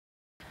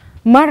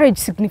Marriage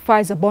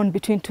signifies a bond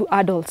between two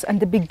adults and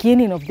the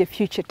beginning of their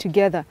future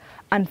together.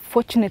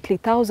 Unfortunately,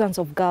 thousands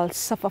of girls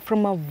suffer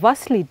from a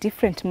vastly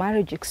different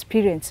marriage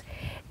experience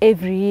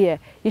every year.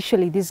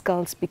 Usually, these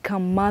girls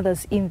become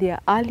mothers in their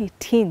early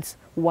teens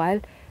while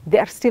they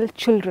are still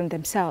children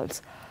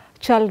themselves.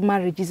 Child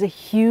marriage is a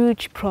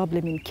huge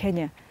problem in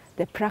Kenya.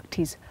 The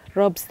practice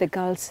robs the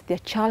girls their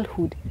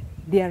childhood,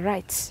 their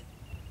rights,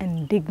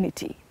 and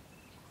dignity.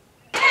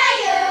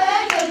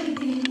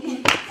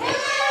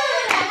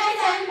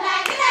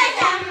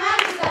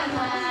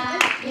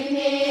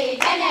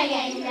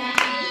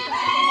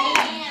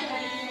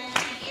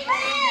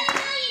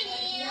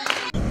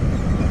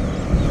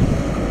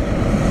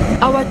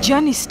 Our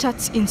journey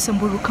starts in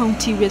Samburu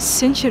County, where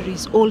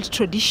centuries-old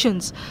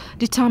traditions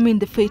determine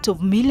the fate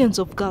of millions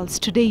of girls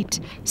to date.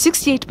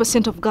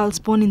 68% of girls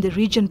born in the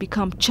region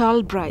become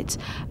child brides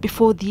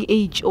before the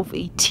age of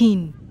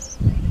 18.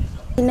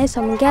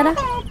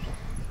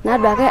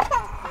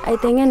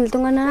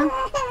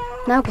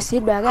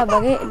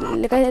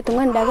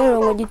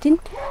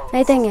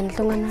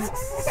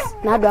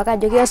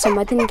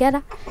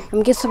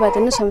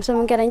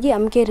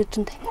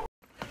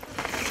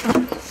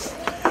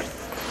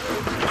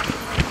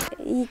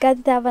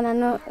 Kati tapa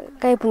nano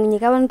kai pungi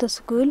kawan to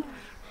school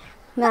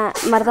na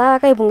marta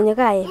kai pungi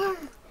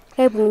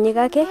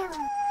ke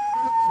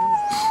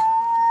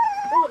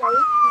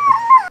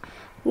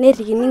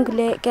neri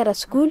ningule kera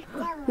school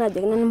na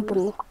jegna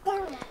numpungu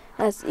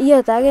as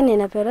iyo tage ne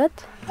na perot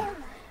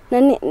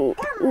nani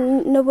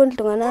no bol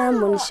tungana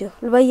monisho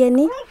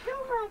lbayani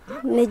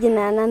ne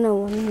jina na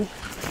no woni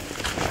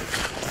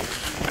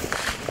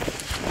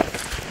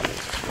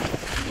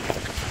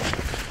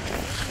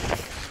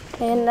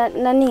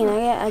nani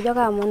na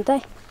ajoka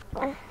montai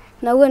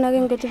na uwe na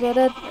ngeti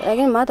perot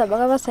again mata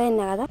baga basai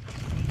na kada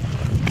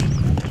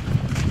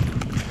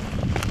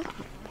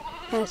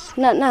as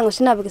na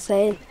ngusina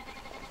bikisai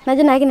na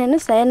jina kine no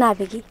sai na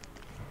biki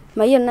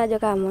mayo na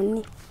joka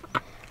monni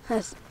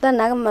as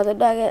tana ma to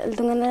daga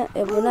tungana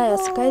ebuna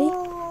yaskari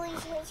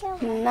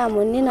na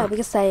monni na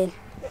bikisai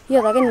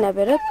yo daga na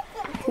perot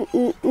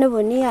no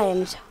boni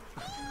ayamsa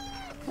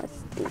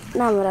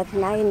na murat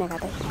na ina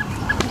kada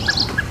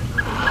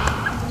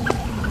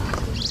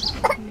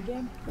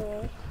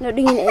no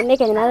dingin ne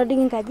kan na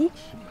dingin kaji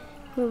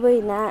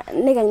boy na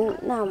ne kan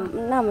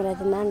na murat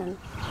na nan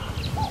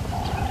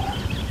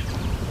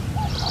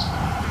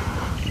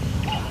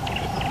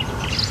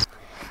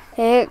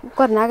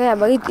korna ga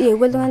bagi e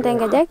gol tungan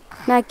tanga jak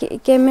na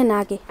ke me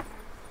na ke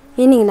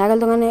ini na gal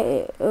tungan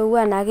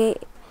wa na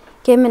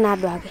ke me na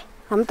dwa ke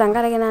am tanga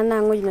ga na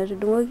ngoji na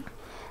dungo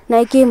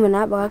na ke me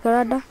na ba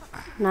ka da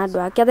na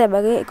dwa ke da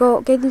bagi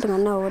ko ke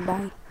tungan na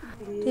oda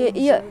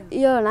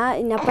yo na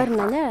ina par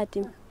na nya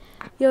tim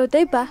yo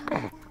teipa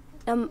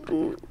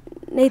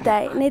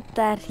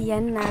neta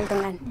rian na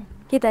tungan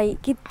kita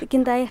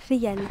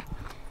rian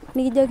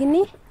ni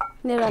jogini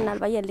ne ronal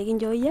ba yelle kin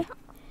joye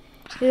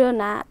ro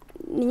na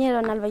niñe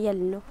ronal ba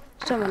yelle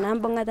so na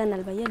bonga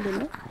tanal ba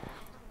yelle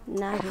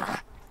na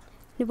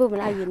ni bo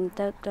na yin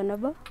ta no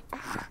bo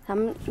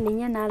am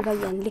niñe nal ba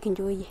yan likin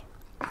joye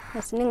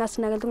as ni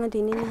ngas na gal tungan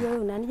tini ni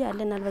yo na ni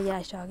alle nal ba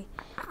ya shogi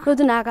ro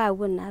tu na ka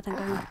won na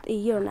tanga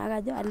yo na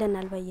ga jo alle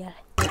nal ba ya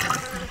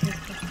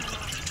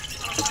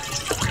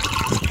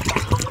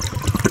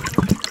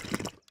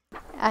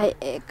ai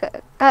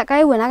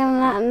kai wona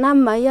na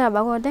ma ya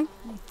ba ko den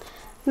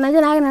na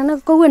jana na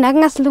ko wona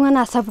ngas lunga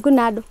na sab ku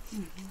na do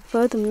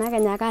ko tum na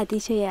nya ka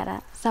ti she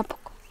yara sab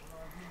ko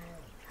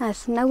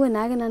as na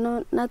wona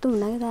na tum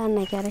na ta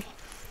na kare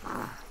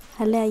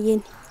ala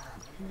yin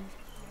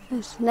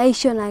as na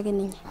isho na ga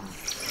ni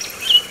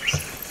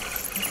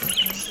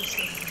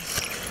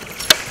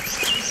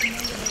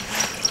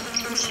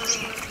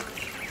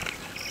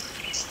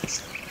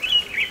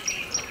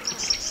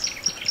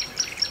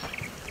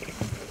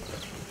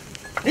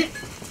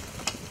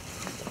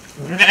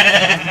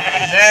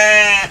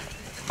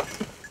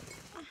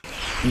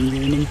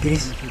ini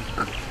Chris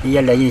iya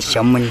lagi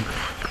shaman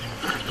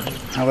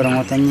orang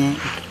ngotanya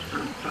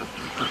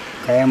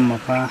kayak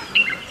apa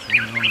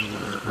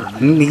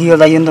migi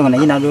yola yendo na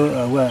ina do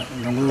wa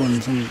ngongo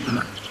nsun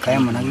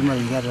kayak mana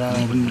gimana ya ra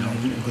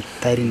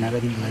gutari na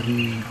gadi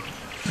bari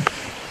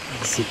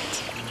sit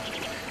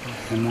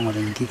emang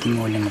orang kikin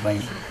oleh ngapai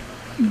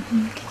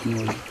kikin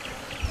oleh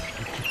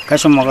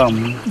kasih maga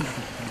mu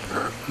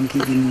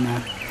kikin na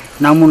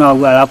namun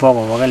aku ala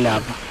pokok bakal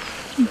apa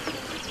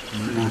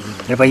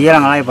lepas ia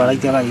orang lain pada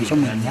kita isu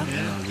mana,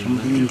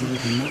 semua ini tu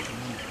semua,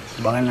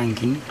 bagan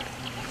nangkin,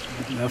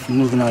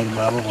 fungul kena itu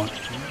berapa kon,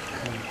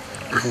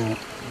 itu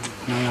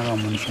nana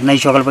kamu ni, nai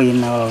cakap apa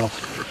ini nana lok,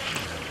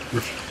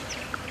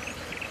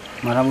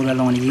 marah bukan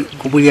longan ini,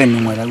 kubulian ni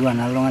marah gua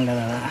nana longan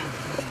lada,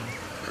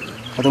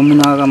 ketemu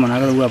nana kamu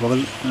nana gua apa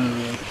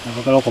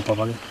kalau kopa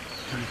pakai,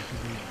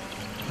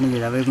 ni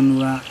kita pakai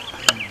gua,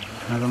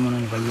 nana kamu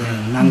nana pakai,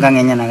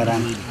 nangkangnya nana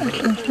kan.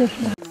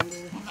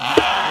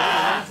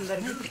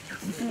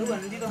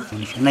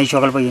 Nai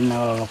cakap apa ini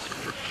nana lok,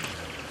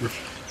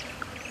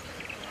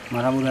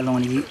 marah bukan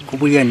longan ini,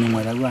 kubulian ni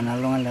marah gua nana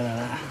longan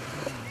lada,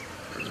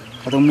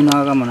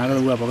 katomuna kama na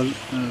kala bakal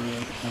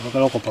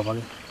bakal ko pa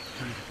bakal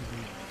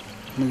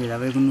ni la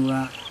be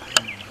kunua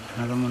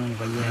na tomuna ni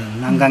baye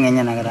nanga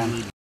ngenya na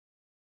karan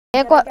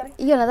eko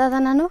iyo na tata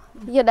nanu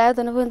iyo dayo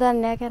to npunta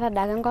ne kera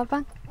daga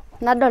ngopang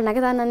nadol na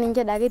kita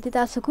ninje daga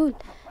tita school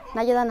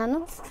na jeta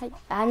nanu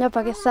anyo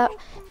pakesa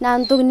na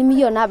antuk ni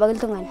miyo na bakal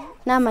tungan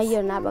na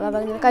mayo na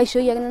bakal kai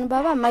show ya nan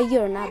baba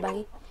mayo na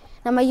bagi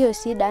na mayo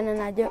si dana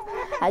na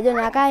ajo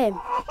na kaem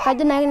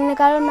kajo na ni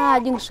karo na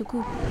ajing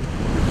school.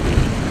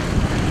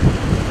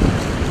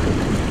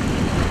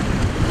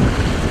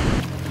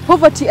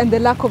 Poverty and the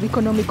lack of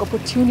economic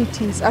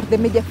opportunities are the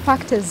major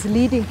factors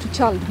leading to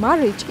child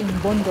marriage in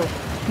Bondo.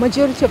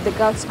 Majority of the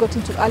girls got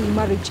into early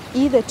marriage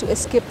either to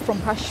escape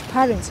from harsh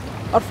parents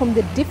or from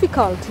the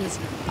difficulties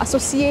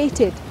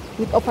associated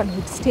with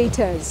orphanhood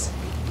status.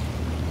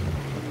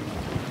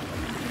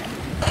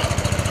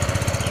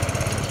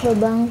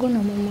 Babangu na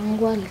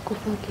mamangu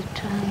walikufa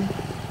kitambo,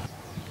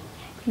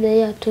 the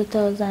year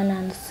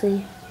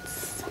 2006,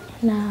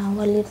 na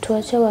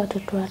walituacha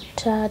watoto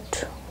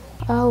watatu.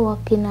 Au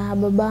wakina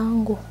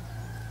babangu,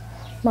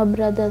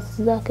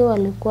 mabrothers zake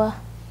walikuwa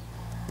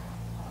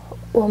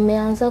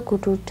wameanza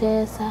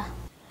kututesa.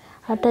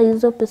 Hata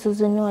hizo pesa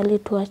zenye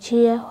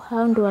walituachia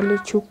hao ndio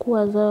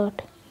walichukua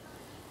zote.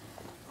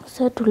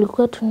 Sasa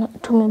tulikuwa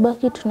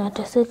tumebaki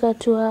tunateseka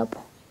tu hapo.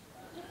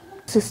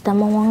 Sister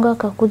mamangu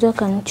akakuja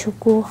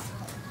kanichukua,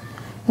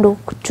 ndio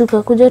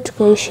tukakuja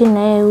tukaishi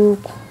naye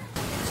huko.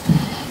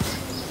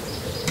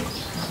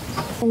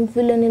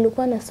 Vile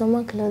nilikuwa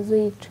nasoma class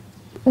 8,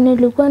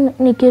 nilikuwa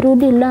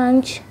nikirudi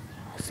lunch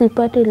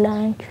sipati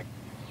lunch,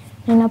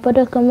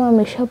 ninapata kama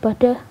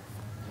ameshapata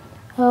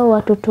hao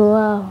watoto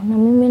wao na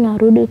mimi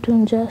narudi tu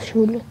njaa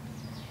shule.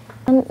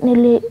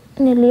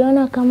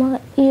 Niliona kama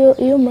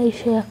hiyo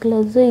maisha ya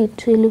class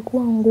 8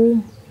 ilikuwa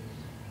ngumu,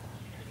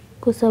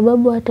 kwa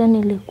sababu hata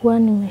nilikuwa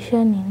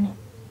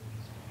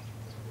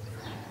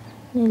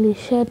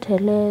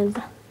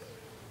nilishateleza.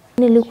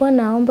 Nilikuwa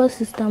naomba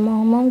sister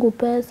mamangu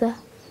pesa,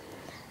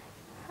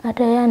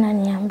 hata yeye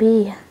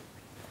ananiambia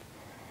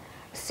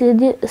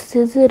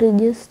siwezi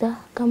register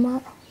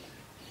kama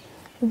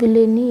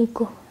vile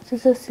niko.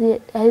 Sasa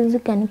haizi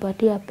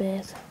kanipatia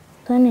pesa.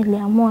 Sasa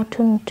niliamua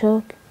tu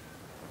nitoke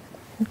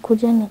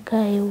nikuja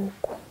nikae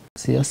huko.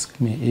 She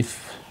asked me if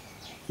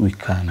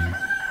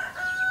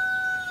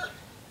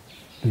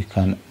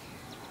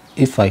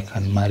if I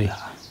can marry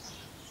her,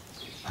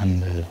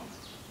 and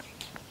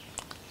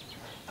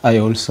I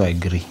also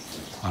agree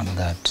on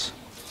that.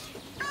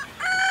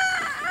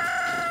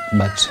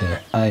 But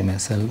I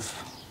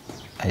myself,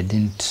 I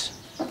didn't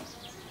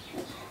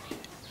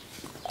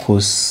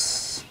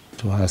cause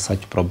to her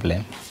such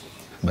problem,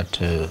 but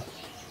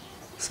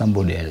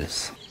somebody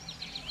else.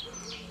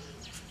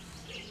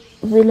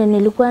 Vile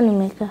nilikuwa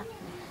nimekaa,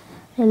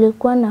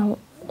 nilikuwa na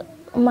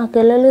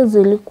makelele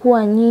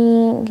zilikuwa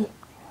nyingi.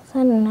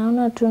 Sasa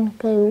ninaona tu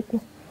nikae huko.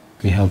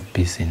 We have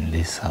peace in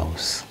this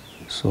house,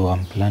 so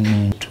I'm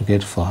planning to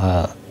get for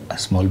her a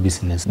small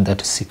business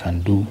that she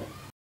can do.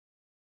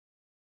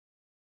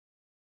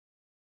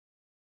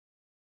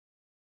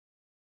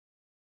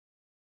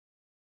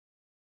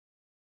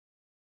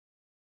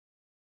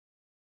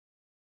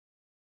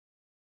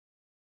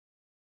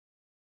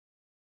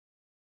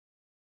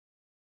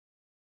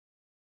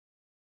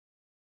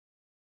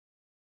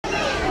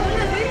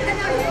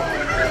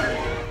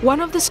 One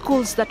of the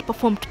schools that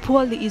performed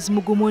poorly is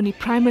Mugumoni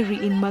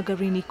Primary in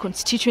Magarini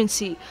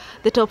constituency.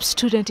 The top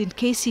student in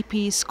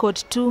KCP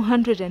scored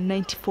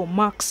 294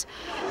 marks.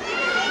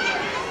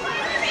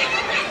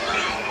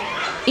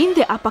 In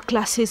the upper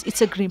classes,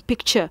 it's a grim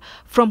picture.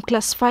 From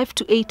class 5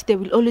 to 8, there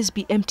will always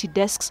be empty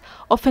desks,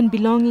 often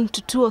belonging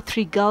to 2 or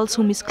 3 girls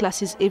who miss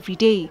classes every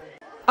day.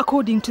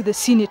 According to the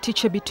senior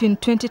teacher, between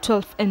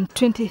 2012 and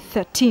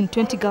 2013,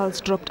 20 girls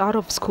dropped out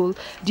of school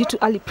due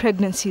to early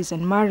pregnancies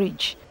and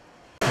marriage.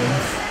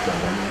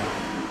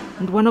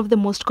 And one of the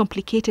most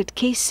complicated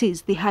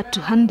cases they had to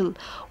handle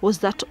was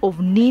that of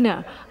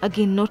Nina,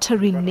 again not a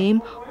real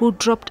name, who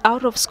dropped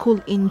out of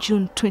school in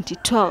June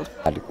 2012.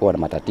 Alikuwa na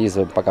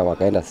matatizo mpaka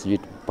wakaenda sijui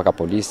mpaka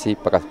polisi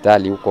mpaka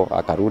hospitali huko,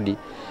 akarudi.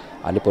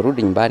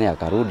 Aliporudi nyumbani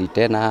akarudi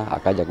tena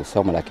akaja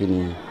kusoma,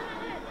 lakini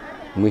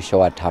mwisho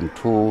wa term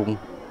 2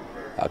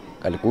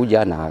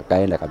 alikuja na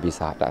akaenda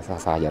kabisa, hata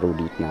sasa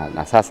hajarudi.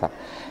 Na sasa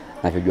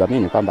navyojua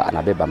mimi kwamba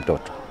anabeba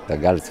mtoto, the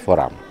girls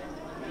forum.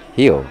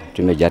 Hiyo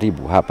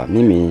tumejaribu hapa.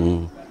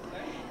 Mimi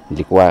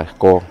nilikuwa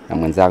na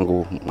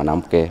mwenzangu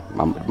mwanamke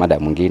mada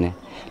mwingine,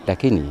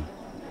 lakini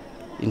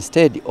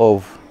instead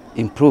of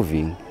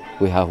improving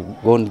we have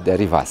gone the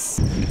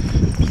reverse.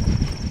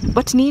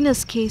 But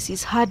Nina's case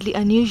is hardly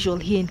unusual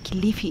here in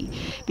Kilifi,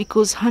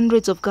 because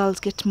hundreds of girls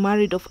get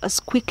married off as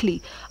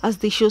quickly as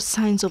they show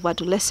signs of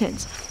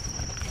adolescence.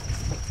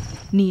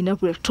 Nina,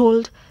 we're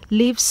told,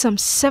 lives some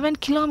 7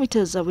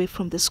 kilometers away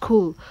from the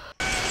school.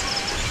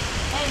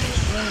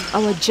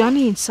 Our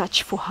journey in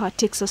search for her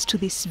takes us to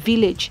this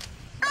village.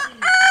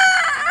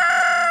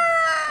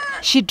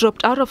 She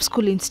dropped out of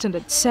school in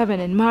standard 7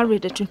 and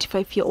married a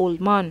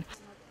 25-year-old man.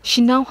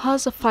 She now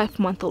has a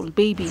 5-month-old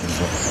baby.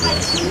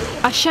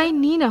 Ashai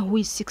Nina, who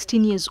is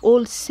 16 years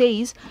old,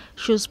 says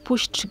she was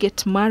pushed to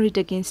get married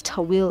against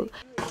her will.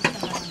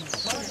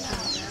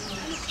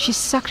 She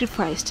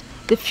sacrificed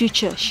the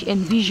future she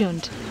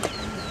envisioned.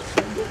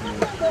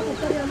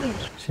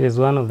 She is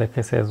one of the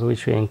cases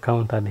which we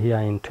encountered here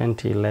in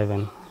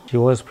 2011. She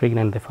was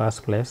pregnant in the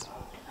first place,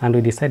 and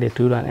we decided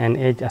to do an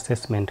age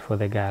assessment for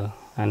the girl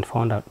and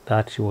found out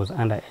that she was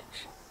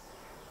underage.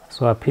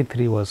 So a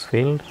P3 was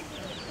failed.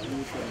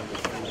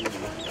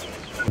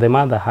 The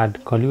mother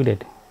had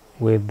colluded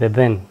with the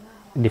then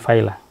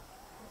defiler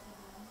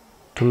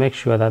to make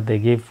sure that they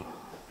give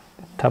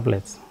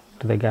tablets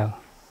to the girl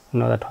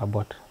in order to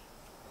abort,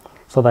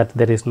 so that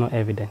there is no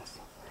evidence.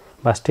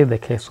 But still the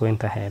case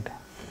went ahead.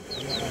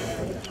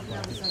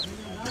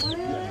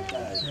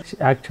 She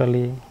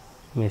actually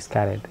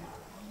miscarried.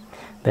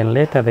 Then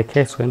later the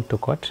case went to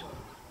court.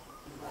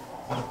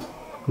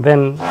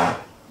 Then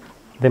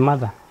the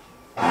mother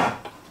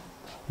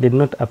did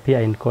not appear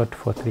in court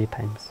for 3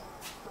 times.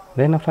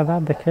 Then after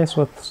that the case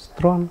was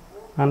thrown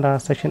under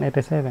section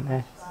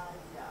 87A,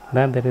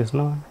 that there is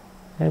no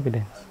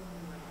evidence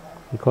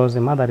because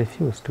the mother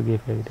refused to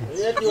give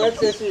evidence.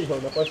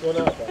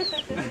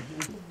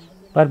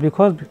 But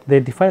because the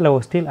defiler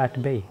was still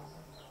at bay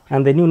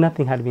and they knew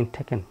nothing had been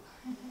taken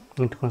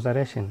into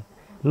consideration,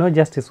 no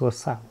justice was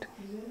served.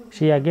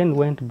 She again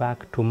went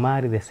back to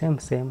marry the same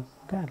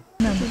girl.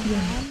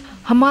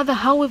 Her mother,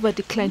 however,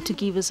 declined to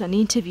give us an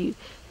interview.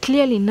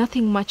 Clearly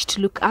nothing much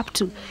to look up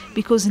to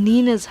because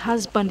Nina's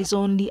husband is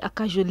only a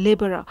casual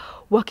laborer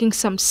working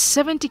some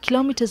 70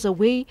 kilometers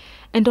away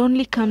and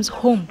only comes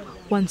home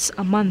once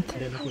a month.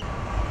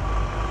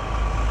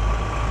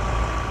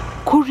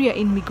 Kuria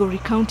in Migori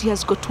County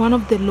has got one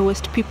of the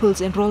lowest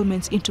pupils'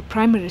 enrollments into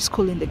primary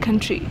school in the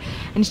country,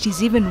 and it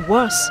is even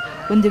worse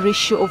when the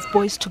ratio of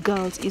boys to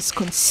girls is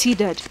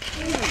considered.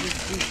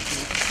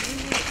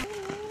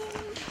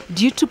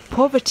 Due to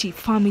poverty,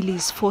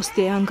 families force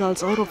their young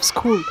girls out of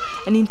school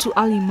and into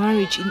early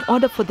marriage in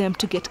order for them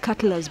to get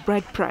cattle as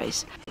bride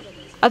price.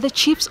 At the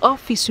chief's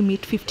office, we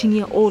meet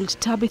 15-year-old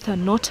Tabitha,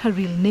 not her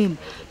real name,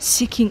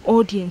 seeking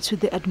audience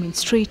with the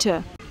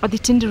administrator. At the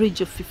tender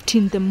age of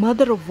 15, the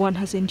mother of one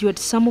has endured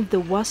some of the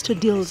worst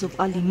ordeals of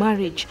early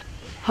marriage.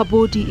 Her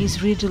body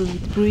is riddled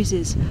with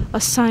bruises, a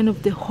sign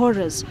of the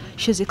horrors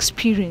she has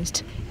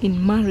experienced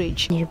in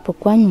marriage.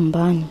 Nilipokuwa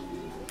nyumbani,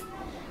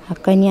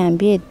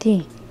 akaniambia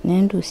eti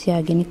nenda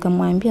usiage.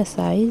 Nikamwambia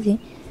saa hizi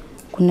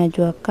kuna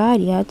jua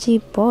kali, acha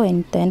ipoe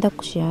nitaenda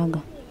kushaga.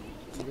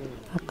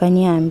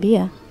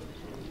 Akaniambia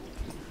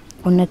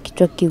una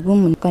kichwa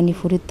kigumu.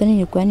 Nikanifurita,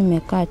 nilikuwa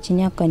nimekaa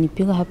chini,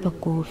 akanipiga hapa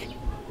kofi.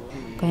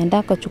 Kaenda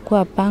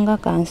akachukua panga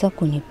akaanza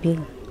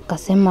kunipiga.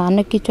 Akasema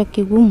ana kichwa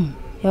kigumu,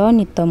 yao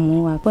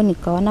nitamuua. Hapo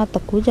nikaona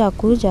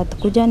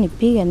atakuja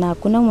nipige na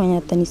hakuna mwenye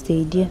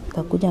atanisaidia.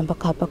 Akakuja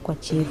mpaka hapa kwa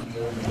chief.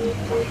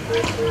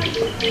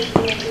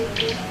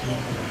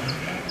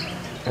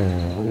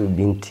 Huyu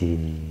binti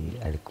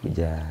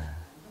alikuja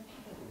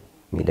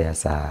mida ya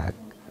saa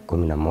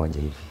 11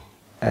 hivi.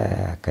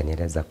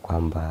 Akanieleza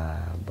kwamba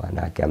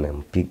bwana yake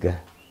amempiga,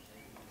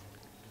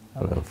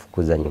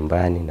 amemfukuza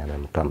nyumbani na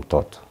amemtoa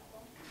mtoto.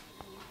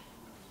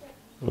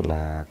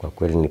 Na kwa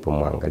kweli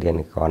nilipomwangalia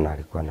nikaona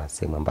alikuwa na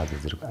sehemu ambazo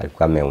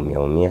alikuwa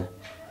ameumia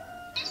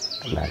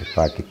na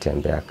alikuwa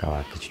akitembea akawa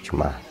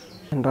akichuchumaa.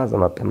 Ndoa za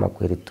mapema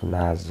kweli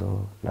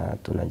tunazo na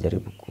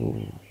tunajaribu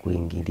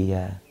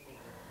kuingilia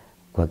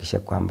kuhakikisha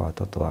kwamba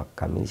watoto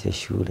wakamilishe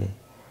shule,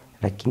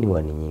 lakini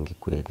wani nyingi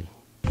kweli.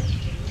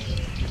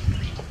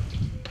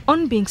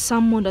 On being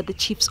summoned at the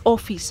chief's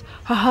office,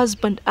 her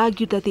husband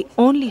argued that they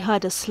only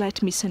had a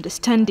slight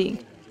misunderstanding.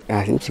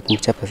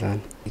 Sikumchapa sana.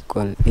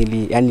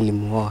 Yani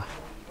nilimuoa,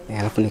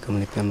 alafu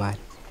nikamlipia mali.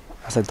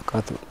 Sasa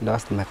tukawa ndo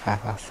tumekaa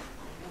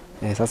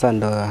sasa. Sasa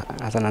ndo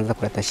hasa naanza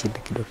kuleta shida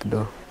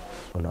kidogo.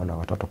 Unaona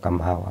watoto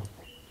kama hawa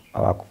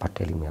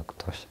hawakupata elimu ya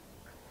kutosha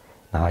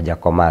na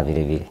hawajakomaa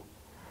vile vile.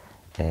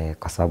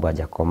 Kwa sababu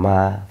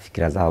hawajakomaa,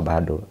 fikira zao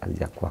bado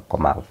hazijakuwa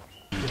komavu.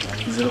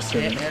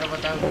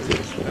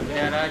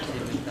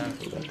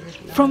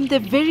 From the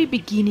very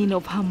beginning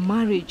of her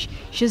marriage,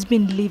 she has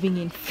been living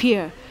in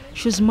fear.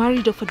 She was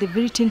married off at the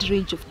very tender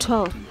age of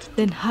 12,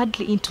 then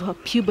hardly into her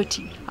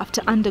puberty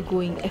after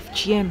undergoing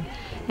FGM,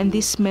 and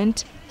this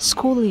meant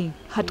schooling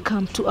had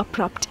come to an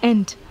abrupt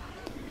end.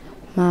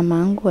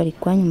 Mama angu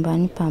walikuwa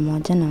nyumbani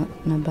pamoja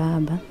na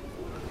baba.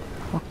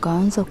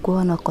 Wakaanza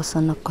kuwa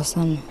nakosana.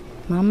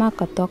 Mama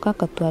akatoka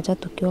akatuacha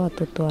tukiwa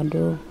watoto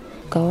wadogo.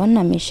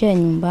 Kaona maisha ya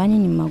nyumbani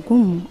ni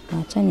magumu,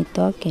 acha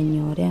nitoke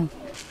niolewe.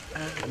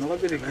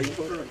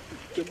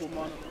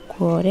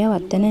 Kuolewa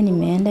tena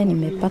nimeenda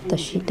nimepata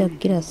shida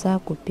kila saa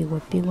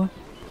kupigwa.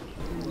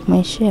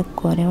 Maisha ya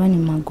kuolewa ni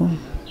magumu.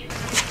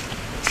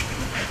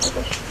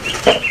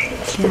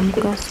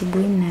 Kiamka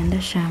asubuhi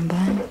naenda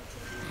shambani.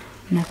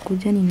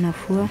 Nakuja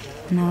ninafua,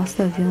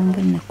 naosha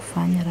vyombo na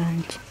kufanya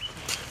lunch.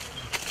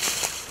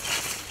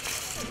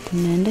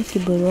 Tunaenda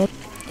kibarua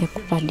ya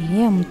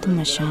kupalilia mtu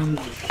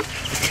mashamba.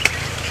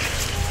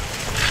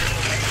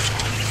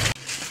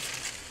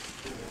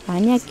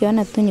 Ani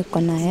akiona tu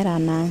niko na hela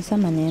anaanza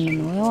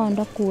maneno, wewe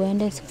ondoka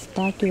uende,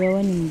 sikutaki,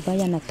 wewe ni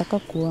mbaya, nataka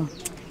kuoa.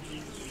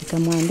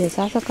 Nikamwambia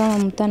sasa kama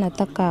mtu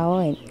anataka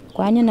aoe,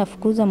 kwani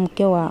nafukuza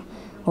mke wa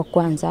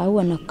kwanza au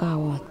anakaa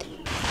wote?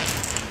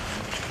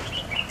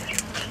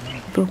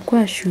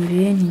 Nilipokuwa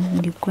shuleni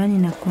nilikuwa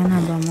ninakuwa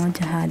namba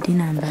 1 hadi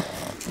namba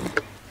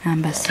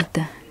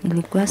 6.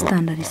 Nilikuwa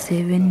standard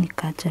 7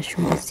 nikaacha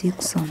shule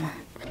sikusoma.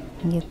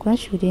 Ningekuwa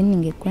shuleni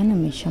ningekuwa na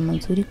maisha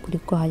mazuri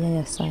kuliko haya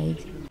ya sasa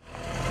hivi.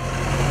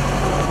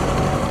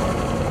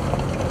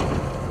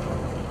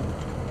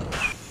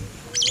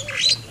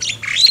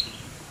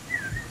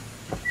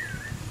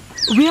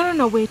 We are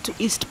on our way to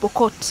East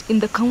Pokot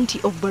in the county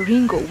of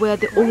Baringo, where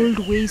the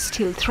old ways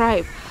still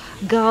thrive.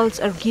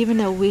 Girls are given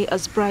away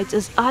as brides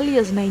as early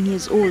as 9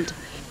 years old.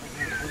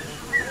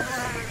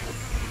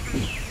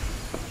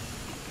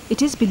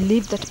 It is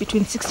believed that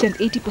between 60 and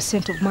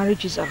 80% of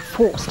marriages are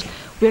forced.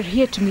 We are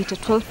here to meet a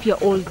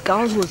 12-year-old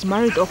girl who was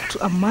married off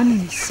to a man in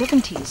his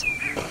 70s.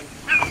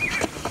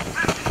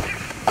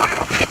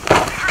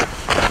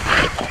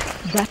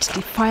 That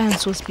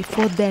defiance was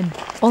before then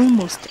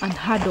almost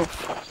unheard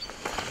of.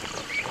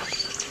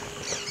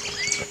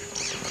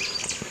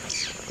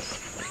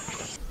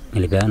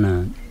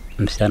 Nilipeana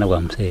msichana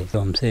kwa mzee.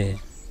 Mzee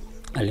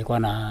alikuwa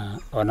na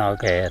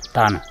wanawake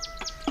 5.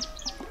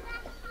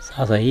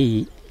 Sasa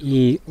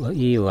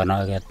hii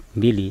wanawake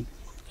 2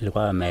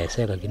 ilikuwa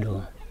ameseka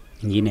kidogo.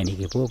 Nyingine ni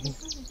kipopo.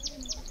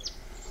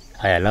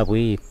 Haya lapo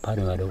hii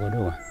bado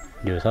wadogo.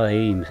 Ndio sasa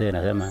hii mzee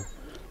anasema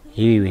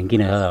hii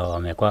wengine sasa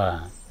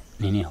wamekuwa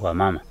nini wa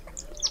mama.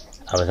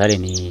 Afadhali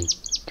ni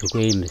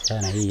chukue hii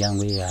msichana hii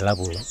yangu hii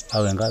alafu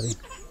awe ngapi?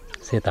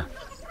 6.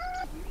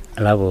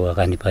 Alafu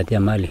akanipatia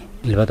mali.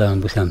 Nilipata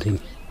mbuzi 50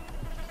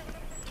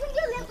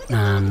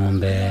 na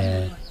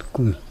ng'ombe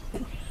 10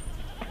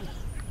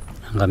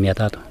 na ngamia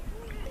 3.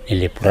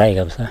 Nilifurahi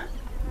kabisa,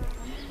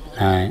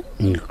 na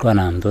nilikuwa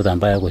na mtoto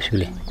ambaye yuko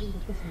shule.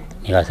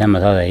 Nikasema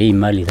sasa hii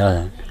mali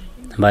sasa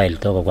ambayo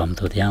ilitoka kwa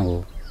mtoto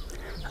yangu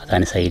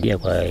atanisaidia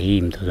kwa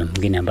hii mtoto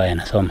mwingine ambaye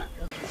anasoma.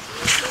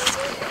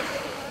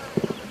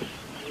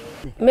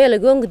 Mele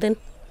gongden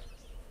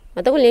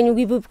matakule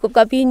nyugi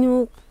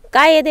kapinyu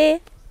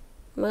kaede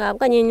magap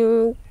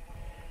kanyenyu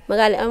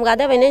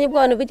magada benenyu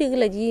bwana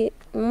bitigla ji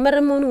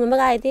marmunu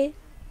magaite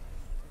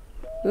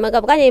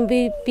magap kanyen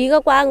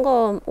biga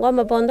kwango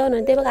ngoma bondo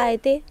nte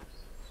bagaite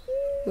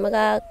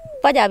maga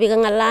paja biga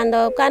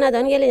ngalando kana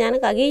don gele nyana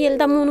ka giyel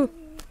tamunu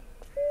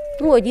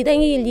ngoji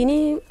tangi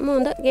yilini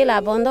munda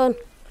gela bondo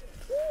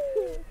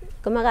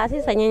kama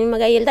si sanyen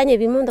maga yel tanye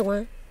bi munda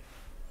kwa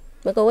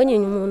maga wanyu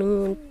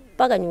munu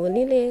paga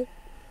nyuli le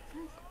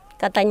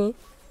katanyi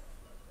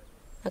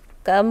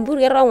kambur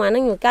gero wana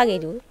nyu kage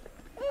ju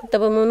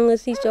taba monu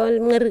ngasi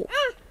chol ngari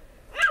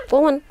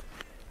pongon.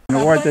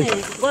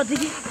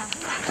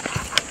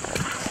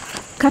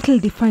 Cattle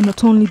define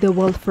not only the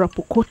wealth for a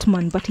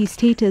Pokotman, but his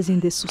status in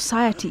the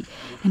society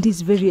and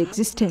his very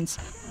existence.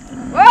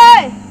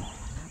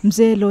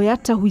 Mzee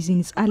Loyata, who is in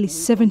his early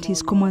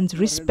 70s, commands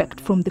respect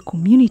from the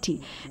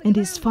community, and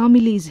his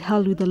family is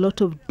held with a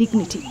lot of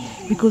dignity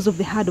because of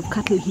the herd of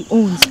cattle he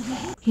owns.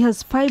 He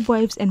has 5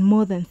 wives and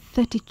more than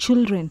 30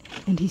 children,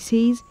 and he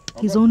says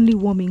he's only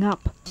warming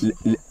up.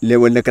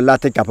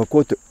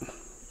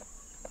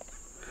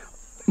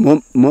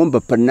 Momba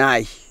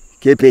panai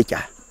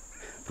kepecha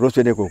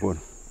roso de kokon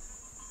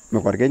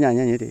makorge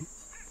nyanya nyete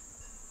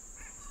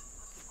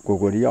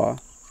kokorio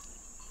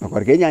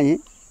makorge nyanya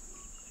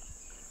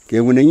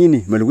ke ngune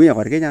nyini maluya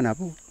korge nyana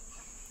po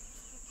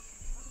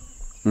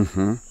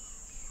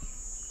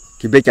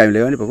kibecha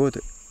leo ni pokote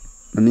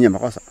maminya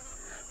makosa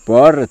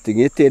por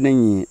tingete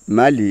nani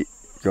mali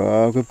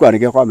jo kwa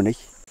nige kwa mne.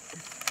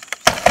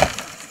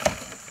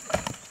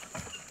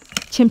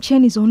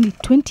 Chemchen is only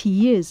 20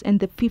 years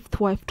and the 5th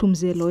wife to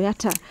Mzee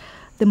Loyata.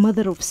 The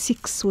mother of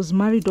 6 was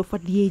married off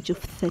at the age of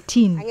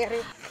 13.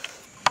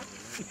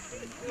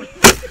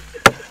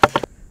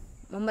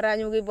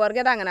 Mamaranyu gi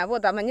borge dangana po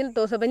tamanyil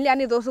to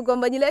sabanliani to su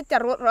gombanyile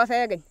charro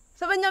rosegen.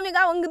 Sabanyami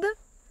ga wangdu.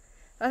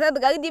 Rasa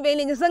ga di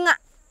beli nysenga.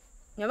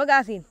 Nyama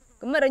gasin.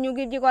 Kemaranyu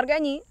gi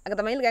korgani aga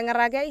tamayil ga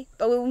ngarake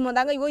to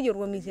mondanga yo yor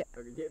gomise.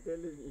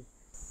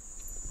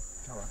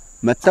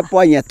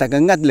 Mataponya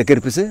tagangat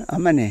lekerpese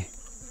amane.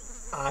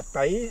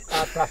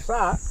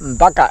 Atasa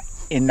mpaka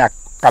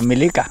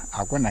inakamilika,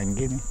 hakuna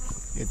ingine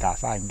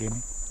itasa ingine.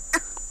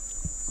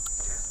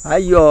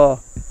 Ayo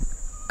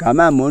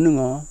kama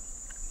monungo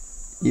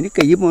ini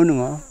kayi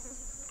monungo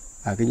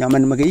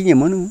akinyaman magayinya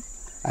monungo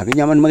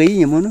akinyaman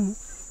magayinya monungo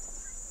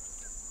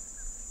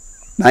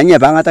nanya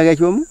banget agak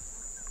cuma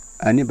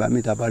ani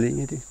bami tapali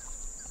nyete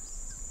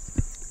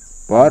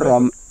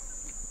borom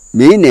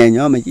mine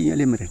nyo majinya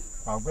limren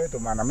aku itu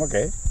mana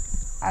muke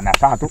anak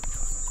satu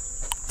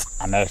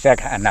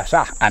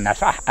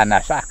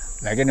anasa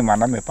lakini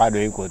mwanaume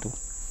bado yuko tu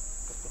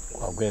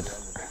kwa kwetu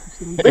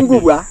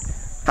ngubwa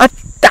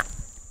hata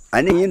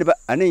ani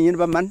yini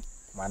ba man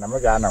The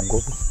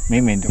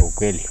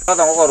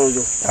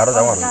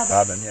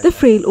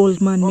frail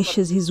old man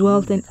measures his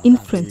wealth and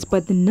influence by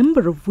the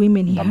number of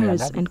women he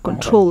has and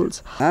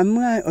controls.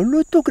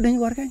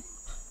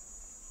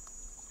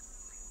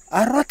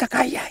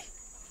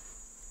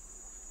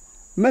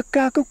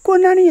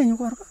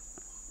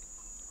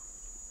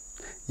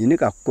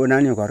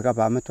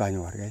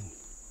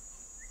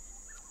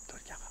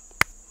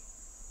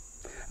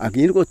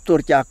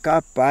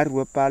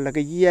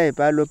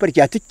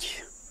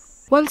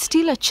 While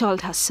still a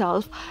child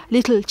herself,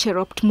 little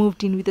Cherupt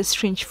moved in with a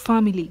strange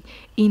family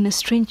in a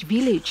strange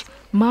village,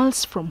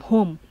 miles from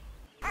home.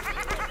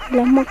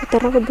 Lama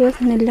kutoroka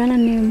biasa niliona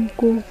ni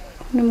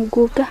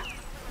mguga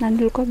na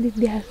nilikuwa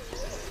bibi ya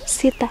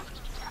 6.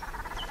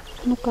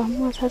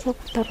 Nikaamua sasa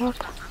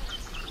kutoroka.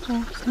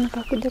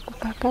 Nikakuja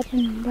kukaa hapa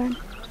nyumbani.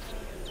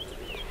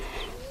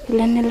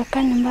 Ile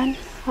nilikaa nyumbani,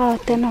 hao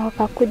tena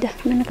wakakuja,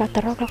 mimi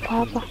nikatoroka kwa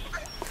hapa.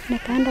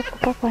 Nikaenda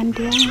kukaa kwa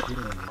ndio yangu.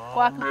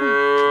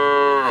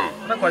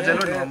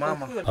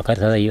 Wakati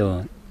sasa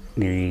hiyo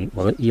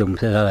mzee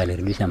sasa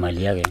alirudisha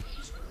mali yake,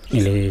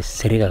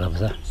 nilisirika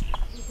kabisa.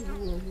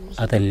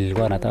 Hata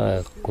nilikuwa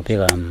nataka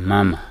kupiga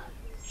mama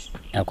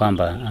ya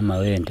kwamba ama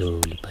wewe ndio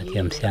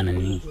ulipatia msichana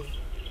nini,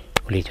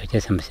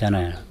 ulichocheza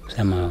msichana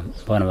kusema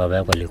mbona baba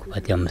yako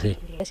alikupatia mzee.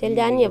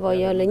 Seljani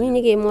boyo le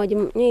nyinyi ke moji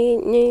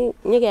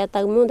ni ke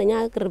tag mo de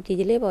nya kripti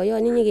jile boyo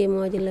nyinyi ke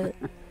moji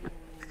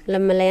le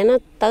melena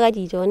taga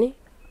ji joni.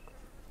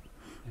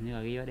 Ni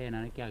ga yo de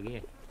na kya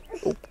ge.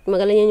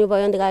 Magala nyinyi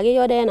boyo ndaga ge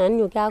yo de na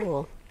nyu kya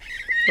go.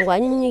 Ngwa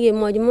nyinyi ke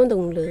moji mo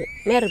ndung le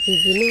mer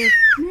pi jino.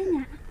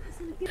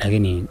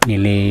 Lakini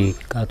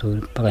nilikaa tu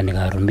mpaka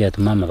nikarumbia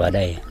tu mama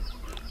baadaye,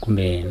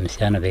 kumbe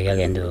msichana peke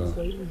yake ndio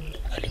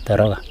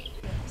alitoroka.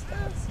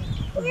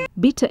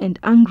 Bitter and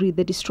angry,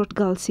 the distraught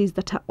girl says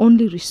that her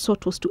only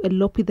resort was to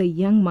elope with a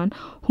young man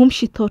whom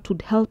she thought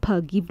would help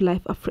her give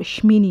life a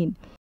fresh meaning.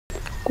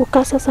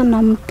 Kukaa sasa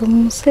na mtu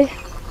mzee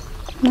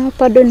na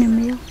bado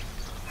nimeo.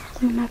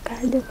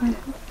 Mnakaaje bwana?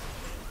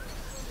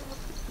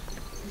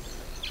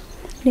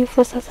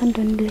 Nifo sasa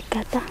ndo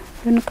nilikata.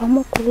 Ndio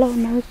kama kula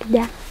na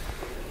kijana.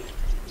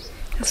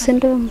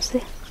 Usendo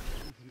mzee.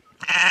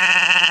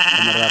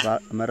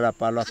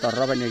 Merapa lo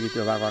toroba ni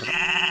gitu bakor.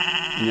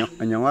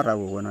 Nyongora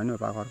wo na ni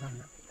bakor kan.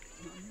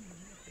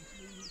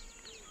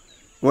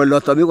 Wo lo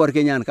tomi kor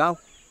kenyan kau.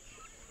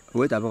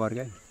 Wo ta bakor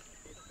kan.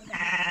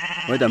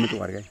 Wo ta mitu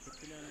kor kan.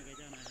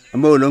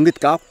 Ambo longit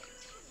kau.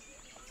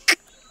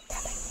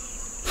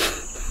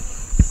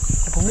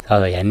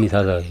 Sasa yani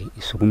sasa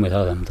isukume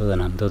sasa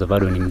mtoto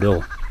bado ni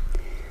mdogo.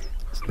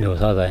 Ndio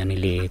sasa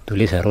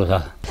nilituliza roho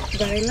sasa.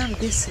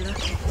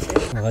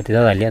 Wakati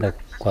sasa alienda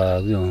kwa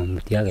huyo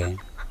mti yake,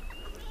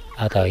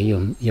 hata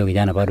hiyo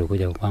kijana bado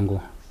kuja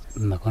kwangu,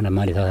 makona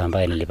mali sasa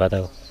ambaye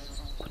nilipata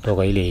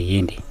kutoka ile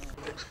yindi.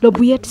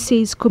 Lobuyet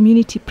says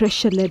community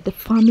pressure led the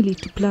family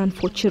to plan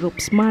for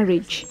Cherup's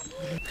marriage.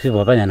 Sisi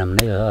wafanya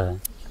namna hiyo sasa,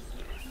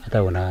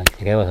 hata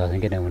unachekewa sasa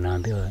zingine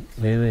unaambiwa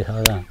wewe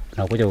sasa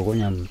unakuja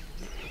kukunywa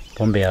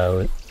pombe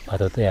ya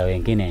watoto ya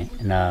wengine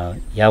na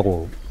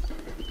yako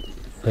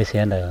wewe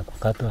sienda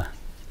kukatwa.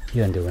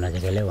 Hiyo ndio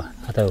unachekelewa,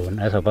 hata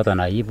unaweza pata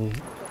na aibu.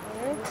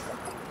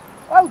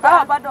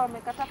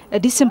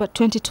 December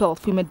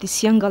 2012, we met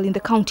this young girl in the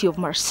county of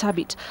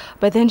Marsabit.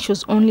 By then, she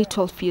was only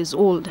 12 years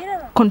old.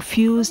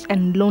 Confused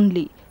and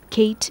lonely,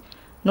 Kate,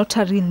 not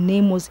her real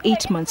name, was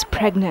 8 months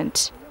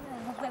pregnant.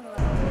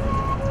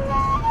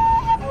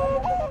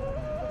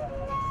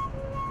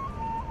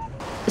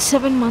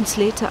 Seven months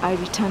later, I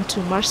returned to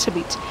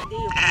Marsabit.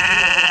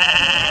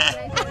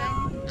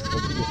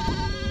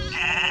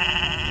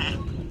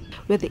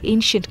 Where the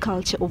ancient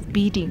culture of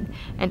beading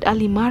and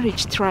early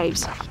marriage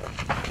thrives.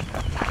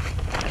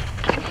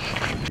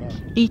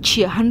 Each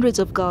year, hundreds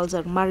of girls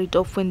are married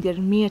off when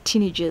they're mere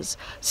teenagers,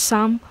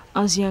 some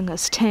as young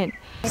as 10.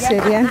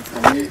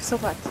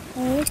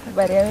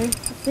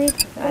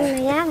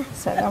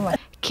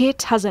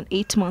 Kate has an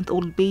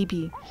 8-month-old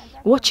baby.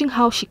 Watching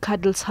how she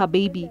cuddles her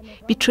baby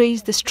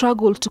betrays the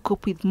struggle to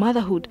cope with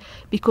motherhood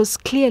because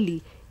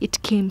clearly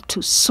it came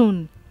too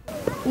soon.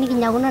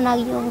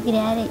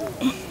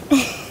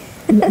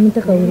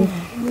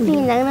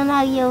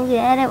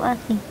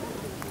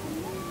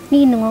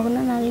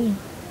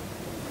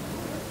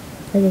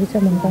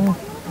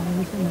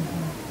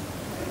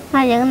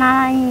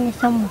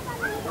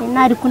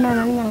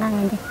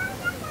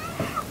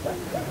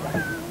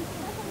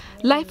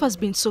 Life has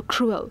been so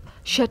cruel.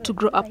 She had to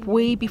grow up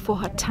way before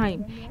her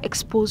time,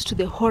 exposed to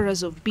the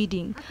horrors of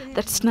beading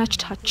that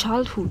snatched her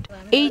childhood.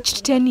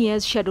 Aged 10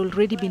 years, she had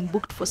already been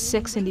booked for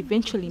sex and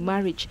eventually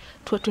marriage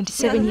to a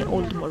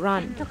 27-year-old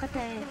Moran.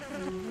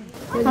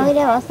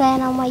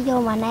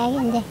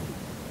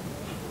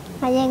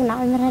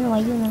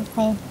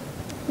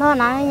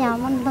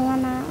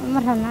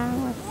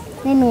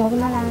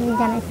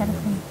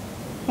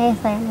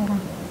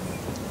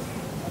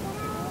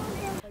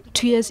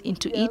 Two years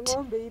into it,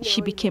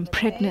 she became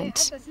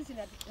pregnant.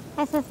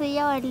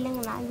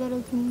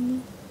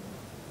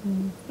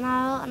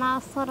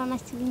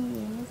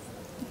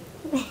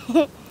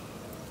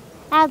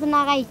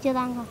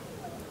 tunakaichiranga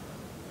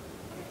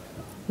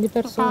Di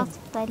persona.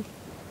 hospitali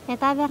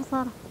eta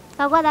persona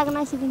kakwa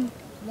dakna shikini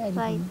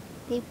sai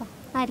tipa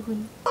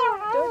narikuni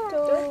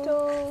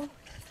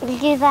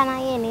Likiza na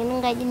yeye ni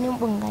ngaji ni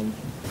mbungaji.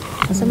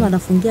 Nasema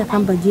anafungia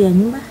kamba juu ya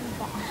nyumba,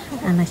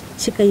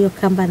 anashika hiyo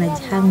kamba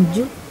anajihang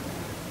juu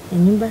ya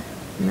nyumba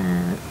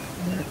na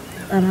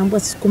anaambia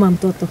sukuma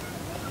mtoto.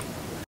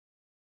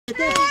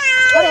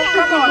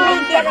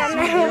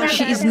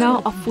 She is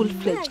now a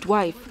full-fledged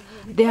wife.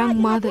 The young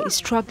mother is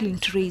struggling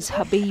to raise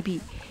her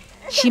baby.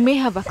 She may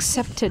have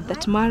accepted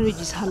that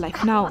marriage is her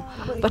life now,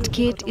 but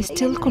Kate is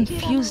still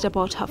confused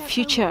about her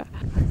future.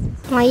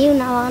 Mayu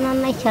na wana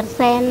na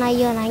charsa na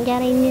yo na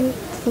ngara ini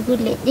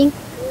sukule ding.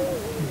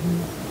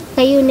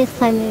 Kayu ni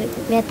sami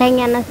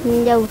betanya na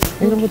sinjau.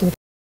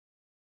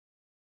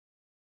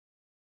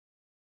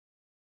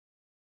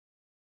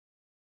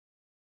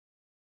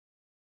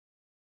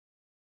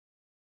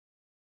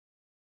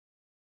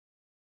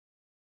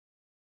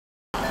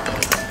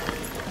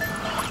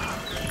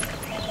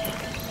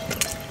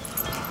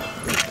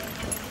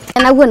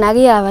 Na guna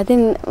ge ya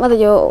batin wada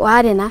yo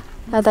ware na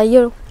ata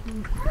yo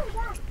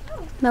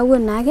na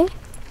guna ge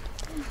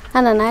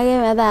ana na ge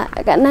wada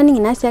na ni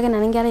na sia ge na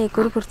ngara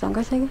ikuru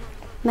kurtonga sia ge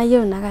na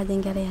yo na ga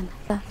jengara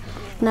yana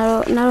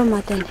na ro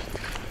maten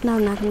na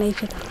na na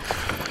ife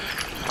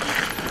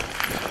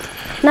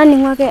na ni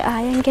ngwa ge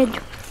aya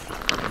ngeju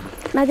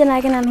na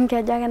jana ge na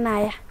ngeja ge na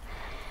ya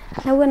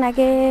na guna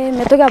ge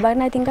metoga ba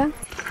na tinga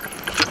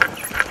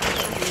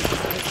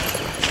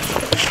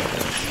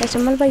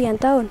Esamal ba yan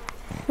taon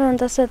non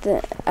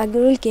tasat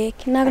agirul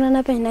cake nagna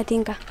na pen na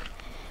tinka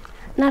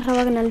na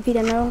rawag na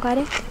lpida na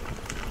ronkare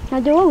na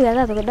jowo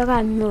ya to do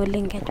ka mi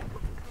olinge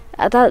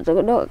ata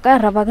do ka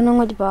rawag no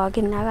ngoj ba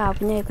kin na ga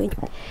punya ko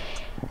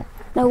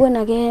na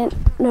wona ge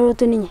no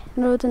rotu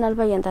na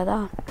alba yanta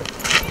da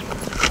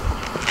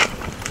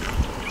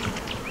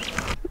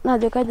na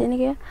jo ka jeni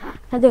ge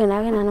na jo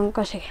na ge na non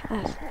ka se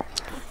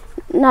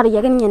na ri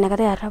ya ge ni na ka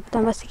ta rap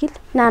tamba sikil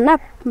na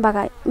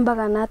baga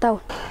na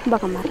taw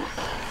baga mara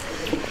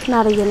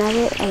na ri na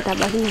ge ai ta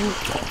ba ni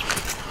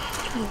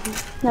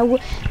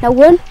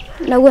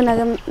na won na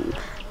ge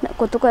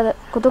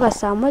kutoka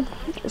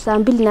saa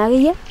mbili na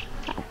ge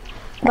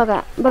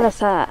baga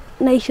saa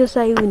na isho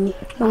saa yuni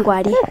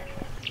ngwari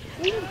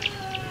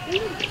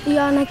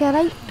ya na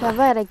kerai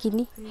kavara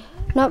kini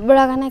no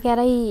braga na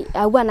kerai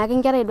awa na ke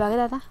kerai do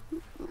ga ta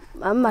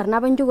amar na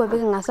banju go be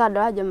ngasa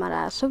do ajo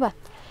mara subat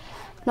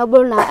no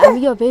bol na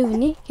amiyo be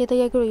yuni ke ta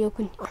yakiro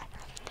yokuni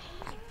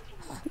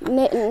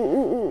ne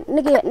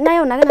na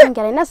yo na ga na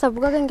kerai na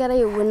sabuga ga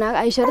kerai wona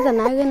aishorita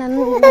na ga na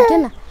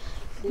kena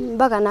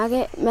baga na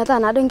ge meta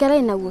na do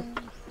kerai na wo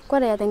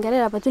kore ya tengere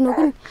rapatino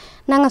kun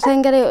na ngasa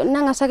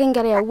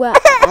kerai awa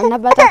na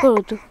bata ko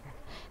tu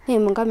ne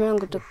mun kamera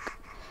ngutuk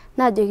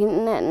na je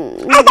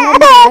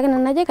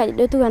na je ka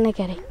do tu na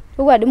kerai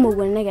uwa de mo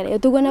na kerai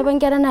tu na ban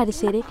kera na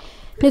risere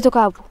ni to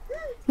kapu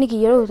ni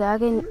ki yoro ta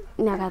ke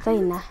na kata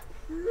ina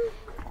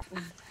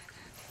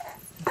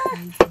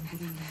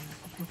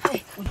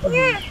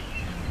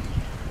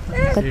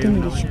Wakati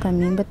nilishika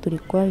mimba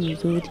tulikuwa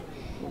vizuri.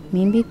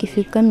 Mimba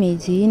ikifika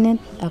miezi 4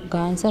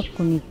 akaanza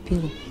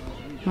kunipiga.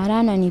 Mara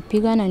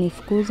ananipiga na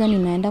nifukuza,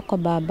 ninaenda kwa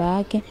baba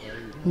yake.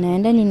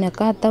 Ninaenda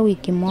ninakaa hata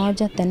wiki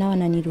moja tena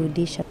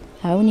wananirudisha.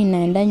 Au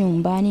ninaenda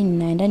nyumbani,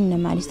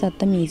 ninamaliza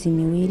hata miezi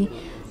 2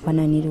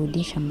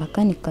 wananirudisha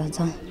mpaka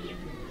nikazaa.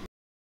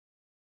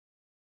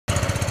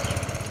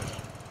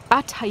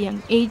 At her young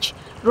age,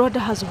 Rhoda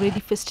has already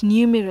faced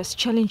numerous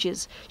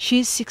challenges. She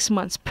is 6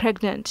 months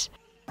pregnant.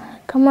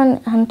 Kama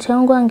aunti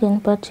yangu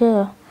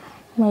angenipatia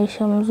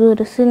maisha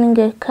mzuri, si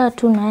ningekaa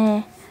tu na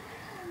yeye.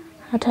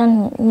 Hata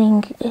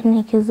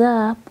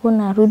nikizaa hapo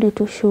narudi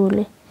tu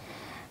shule.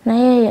 Na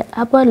yeye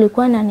hapo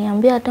alikuwa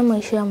ananiambia hata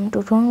maisha ya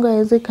mtoto wangu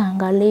hawezi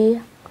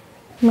kaangalia.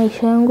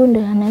 Maisha yangu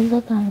ndio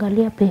anaweza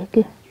kaangalia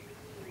pekee.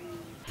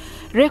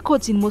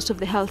 Records in most of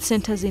the health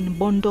centers in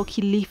Bondo,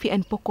 Kilifi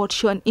and Pokot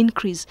show an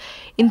increase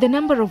in the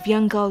number of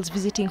young girls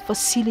visiting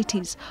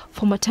facilities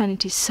for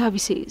maternity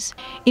services.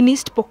 In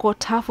East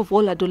Pokot, half of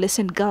all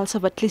adolescent girls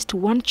have at least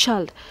one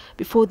child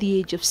before the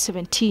age of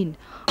 17.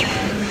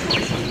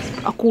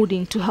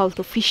 According to health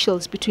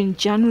officials, between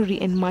January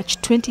and March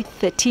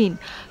 2013,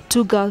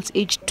 2 girls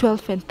aged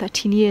 12 and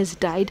 13 years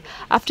died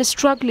after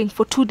struggling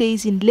for 2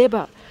 days in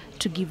labor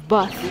to give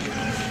birth.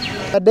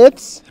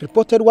 Deaths,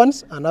 reported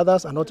ones, and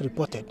others are not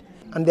reported.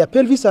 And their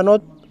pelvis are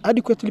not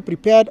adequately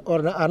prepared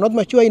or are not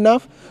mature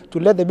enough to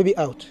let the baby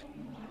out.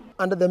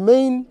 And the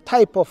main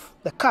type of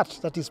the cut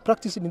that is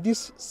practiced in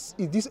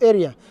this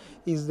area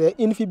is the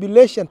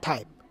infibulation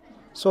type.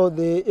 So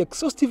they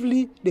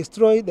exhaustively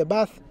destroy the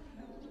birth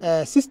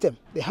system,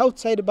 the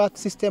outside birth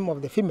system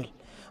of the female.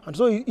 And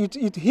so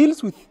it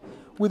heals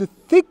with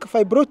thick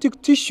fibrotic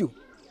tissue,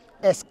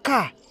 a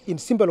scar in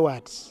simple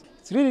words.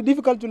 It's really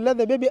difficult to let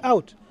the baby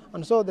out.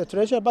 And so the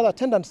traditional birth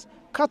attendants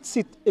cuts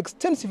it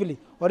extensively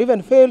or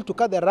even fail to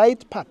cut the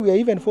right part. We are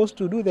even forced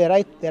to do the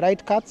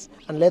right cuts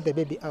and let the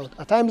baby out.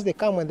 At times they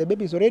come when the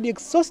baby is already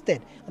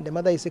exhausted and the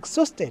mother is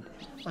exhausted,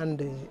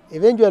 and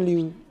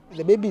eventually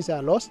the babies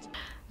are lost.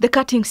 The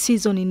cutting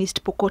season in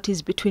East Pokot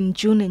is between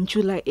June and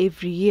July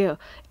every year,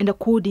 and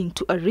according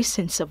to a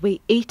recent survey,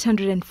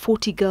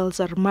 840 girls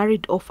are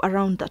married off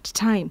around that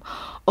time.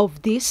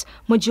 Of this,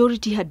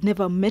 majority had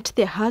never met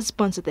their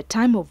husbands at the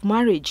time of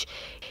marriage.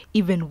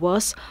 Even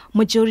worse,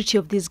 majority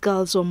of these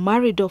girls were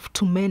married off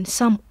to men,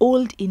 some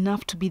old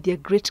enough to be their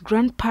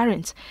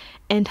great-grandparents,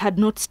 and had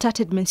not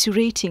started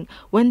menstruating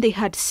when they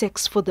had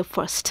sex for the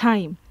first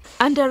time.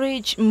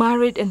 Underage,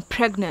 married and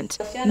pregnant,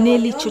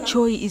 Nelly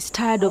Chochoi is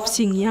tired of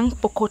seeing young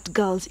Pokot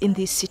girls in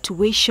this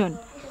situation.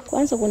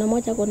 Kwanza kuna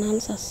moja ako na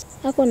ulcers.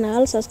 Ako na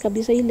ulcers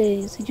kabisa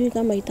ile sijui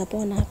kama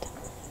itapona hata.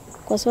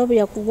 Kwa sababu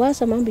ya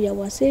kuwasa mambo ya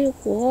wasee,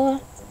 kuoa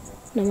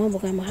na mambo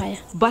kama haya.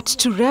 But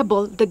to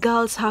rebel, the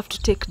girls have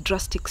to take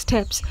drastic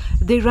steps.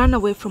 They run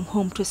away from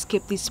home to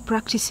escape these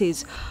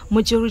practices.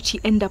 Majority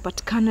end up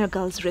at Kana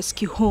Girls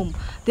Rescue Home,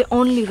 the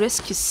only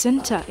rescue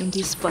center in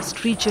this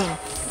vast region.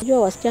 Jua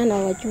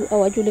wasichana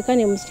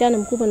hawajulikani msichana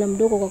mkubwa na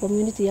mdogo kwa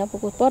community hapo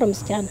kwa bora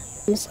msichana.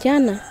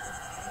 Msichana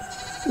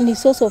ni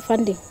source of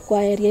funding kwa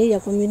area hii ya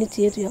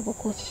community yetu ya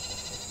Pokot.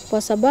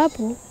 Kwa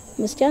sababu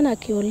msichana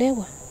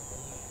akiolewa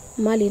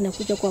mali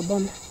inakuja kwa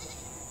boma.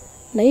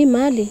 Na hii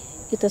mali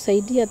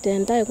itasaidia the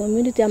entire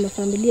community ama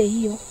familia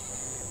hiyo,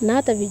 na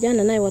hata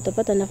vijana naye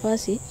watapata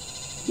nafasi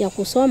ya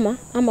kusoma,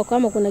 ama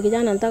kama kuna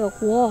kijana anataka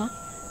kuoa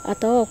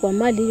ataoa kwa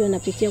mali hiyo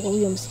napitia kwa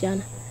huyo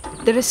msichana.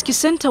 The rescue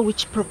center,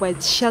 which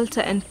provides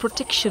shelter and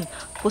protection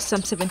for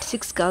some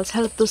 76 girls,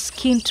 help those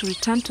keen to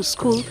return to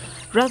school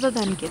rather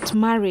than get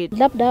married.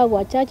 Labda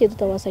wachache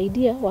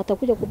tutawasaidia,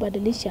 watakuja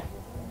kubadilisha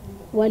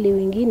wale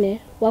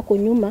wengine wako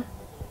nyuma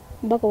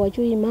mpaka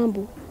wajue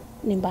mambo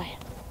ni mbaya.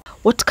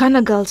 What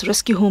Kana Girls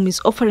Rescue Home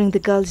is offering the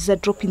girls is a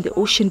drop in the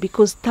ocean,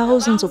 because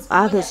thousands of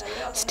others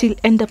still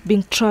end up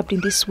being trapped in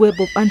this web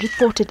of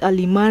unreported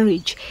early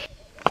marriage.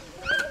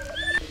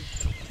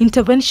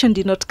 Intervention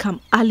did not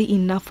come early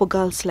enough for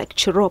girls like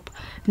Cherop,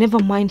 never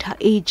mind her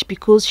age,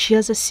 because she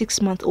has a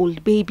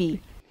 6-month-old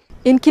baby.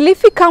 In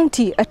Kilifi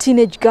County, a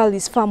teenage girl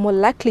is far more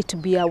likely to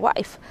be a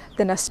wife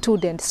than a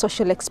student.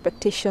 Social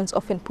expectations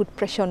often put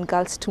pressure on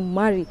girls to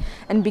marry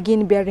and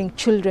begin bearing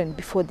children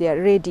before they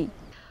are ready.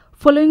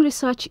 Following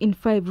research in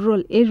 5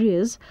 rural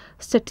areas,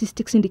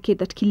 statistics indicate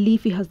that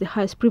Kilifi has the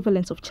highest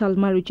prevalence of child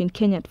marriage in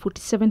Kenya at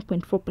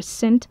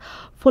 47.4%,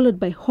 followed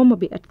by Homa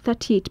Bay at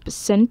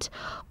 38%,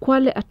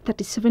 Kwale at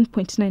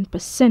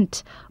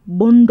 37.9%,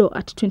 Bondo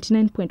at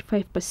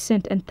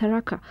 29.5%, and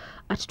Tharaka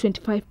at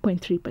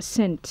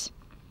 25.3%.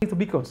 It's a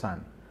big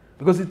concern,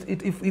 because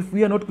if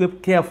we are not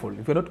careful,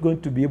 if we are not going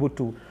to be able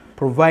to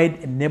provide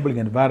enabling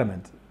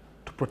environment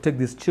to protect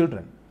these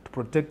children, to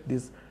protect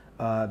these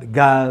the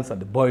girls and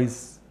the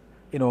boys,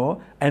 you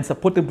know, and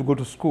support them to go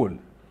to school,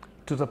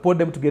 to support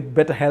them to get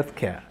better health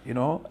care, you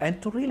know,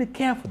 and to really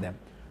care for them,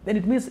 then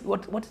it means,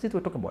 what is it we're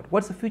talking about?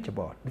 What's the future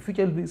about? The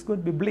future is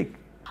going to be bleak.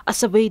 A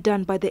survey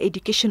done by the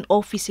Education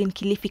Office in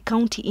Kilifi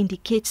County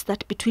indicates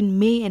that between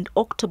May and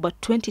October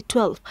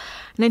 2012,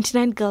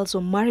 99 girls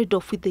were married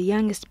off, with the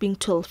youngest being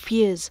 12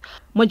 years.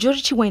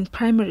 Majority were in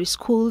primary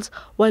schools,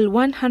 while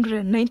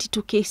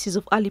 192 cases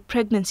of early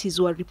pregnancies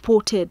were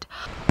reported.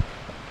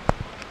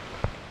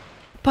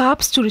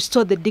 Perhaps to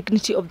restore the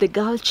dignity of the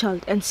girl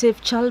child and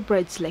save child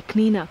brides like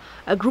Nina,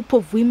 a group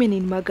of women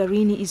in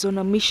Magarini is on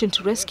a mission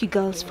to rescue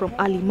girls from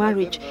early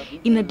marriage,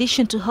 in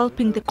addition to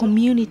helping the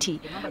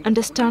community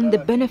understand the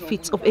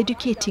benefits of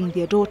educating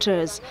their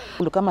daughters.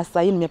 Kama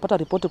sasa hivi nimepata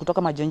ripoti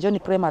kutoka Majenjoni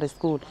Primary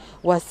School,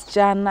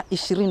 wasichana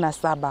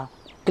 27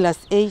 class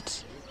 8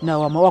 na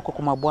wako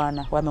kwa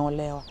mabwana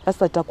wameolewa.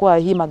 Sasa itakuwa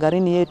hii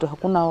Magarini yetu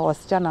hakuna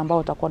wasichana ambao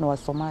watakuwa na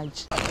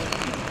wasomaji.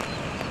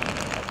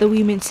 The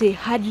women say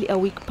hardly a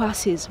week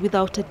passes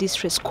without a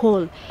distress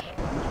call.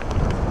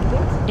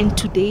 And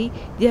today,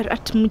 they are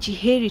at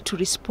Mujiheri to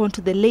respond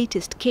to the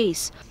latest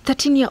case.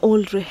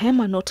 13-year-old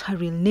Rehema, not her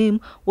real name,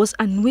 was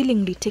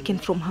unwillingly taken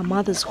from her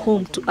mother's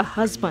home to a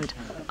husband,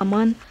 a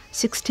man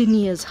 16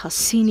 years her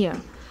senior.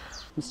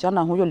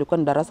 Msichana huyo alikuwa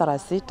ni darasa la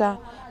 6,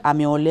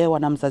 ameolewa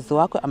na mzazi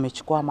wake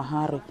amechukua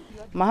mahari.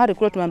 Mahari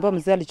kule tumeambiwa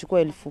mzee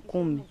alichukua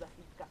 10,000.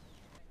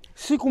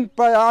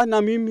 Sikumpa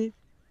na mimi.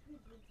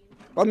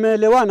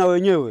 Wameelewana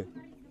wenyewe.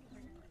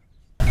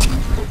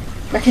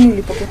 Lakini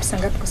ulipokea pesa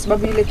ngapi? Kwa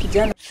sababu yule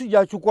kijana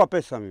sijachukua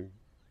pesa mimi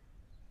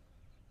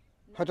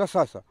hata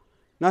sasa,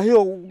 na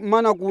hiyo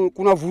maana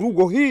kuna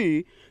vurugo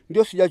hii,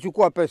 ndio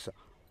sijachukua pesa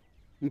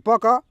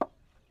mpaka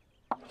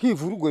hii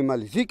vurugo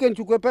imalizike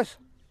nichukue pesa.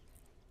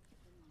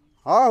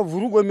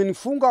 Vurugo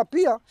imenifunga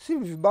pia, si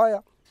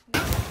vibaya.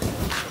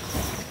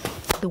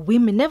 The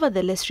women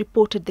nevertheless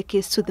reported the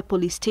case to the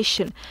police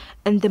station,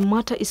 and the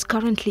matter is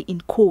currently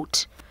in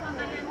court.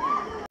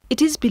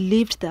 It is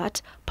believed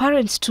that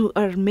parents too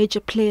are major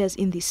players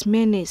in this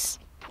menace.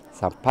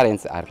 Some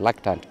parents are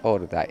reluctant or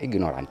they are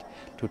ignorant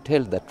to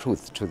tell the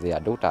truth to their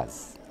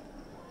daughters.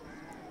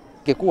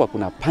 Ingekuwa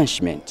kuna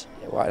punishment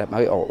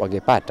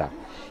wangepata,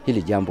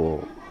 hili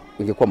jambo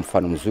ingekuwa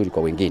mfano mzuri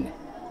kwa wengine.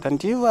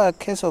 And if a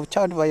case of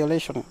child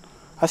violation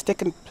has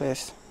taken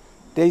place,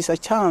 there is a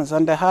chance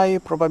and a high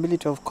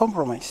probability of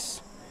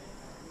compromise.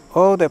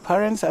 All the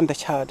parents and the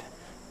child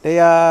They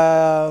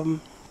are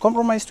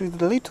compromised with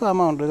the little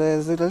amount.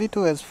 There's the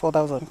little as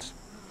 4,000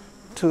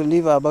 to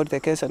leave about the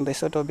case, and they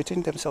settle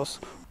between themselves.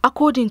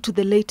 According to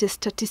the latest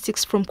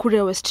statistics from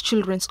Kuria West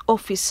Children's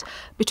Office,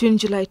 between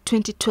July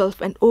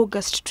 2012 and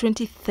August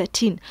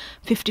 2013,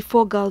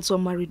 54 girls were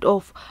married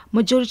off.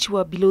 Majority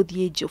were below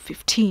the age of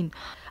 15.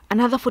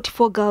 Another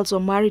 44 girls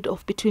were married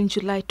off between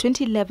July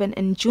 2011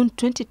 and June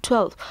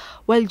 2012,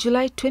 while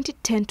July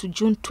 2010 to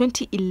June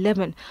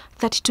 2011,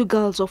 32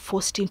 girls were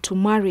forced into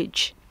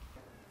marriage.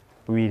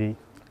 We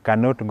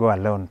cannot go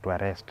alone to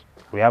arrest.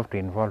 We have to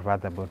involve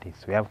other bodies.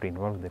 We have to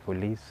involve the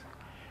police.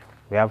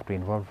 We have to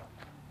involve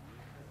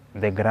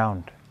the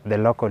ground, the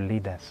local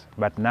leaders.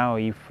 But now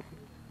if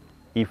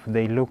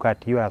they look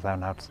at you as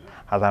an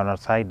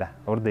outsider,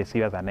 or they see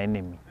you as an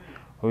enemy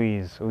who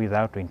is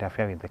out to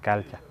interfere with the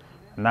culture,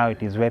 now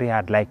it is very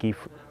hard. Like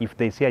if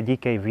they see a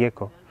GK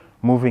vehicle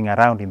moving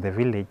around in the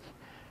village,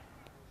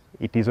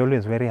 it is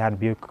always very hard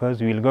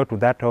because you will go to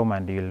that home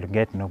and you will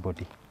get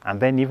nobody. And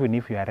then even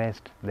if you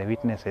arrest the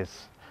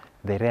witnesses,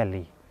 they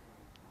rarely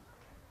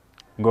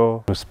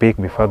go to speak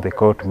before the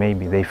court.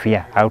 Maybe they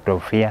fear, out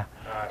of fear.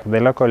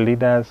 The local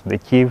leaders, the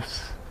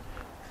chiefs,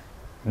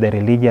 the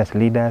religious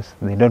leaders,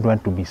 they don't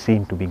want to be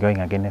seen to be going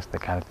against the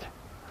culture.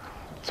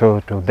 So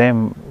to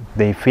them,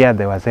 they fear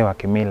the wazee wa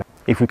kimila.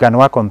 If we can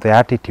work on the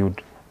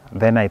attitude,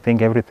 then I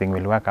think everything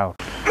will work out.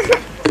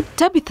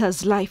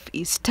 Tabitha's life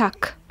is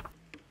stuck.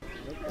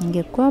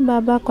 Ningekuwa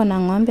baba kona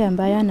ng'ombe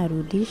ambayo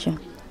anarudisha,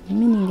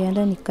 mimi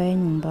ningeenda nikae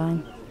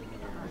nyumbani.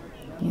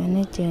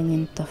 Nione chenye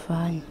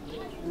nitafanya.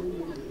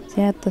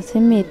 Si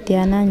atasema eti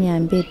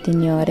ananiambia eti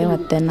niolewe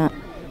tena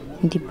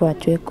ndipo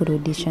achwe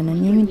kurudisha, na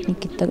mimi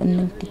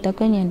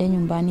nikitaka niende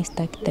nyumbani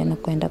sitaki tena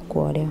kwenda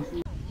kuolewa.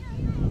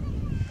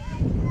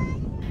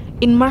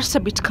 In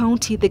Marsabit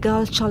County, the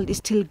girl child is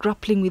still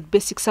grappling with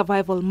basic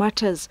survival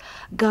matters.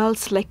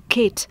 Girls like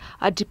Kate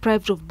are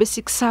deprived of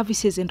basic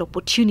services and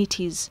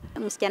opportunities.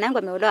 Msichana wangu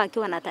ameolewa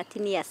akiwa na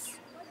 13 years.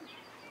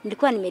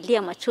 Nilikuwa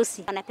nimelia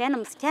machozi. Anapeana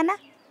msichana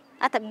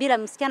hata bila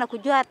msichana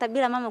kujua, hata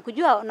bila mama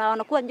kujua, na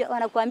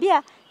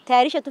wanakuambia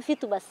tayarisha tu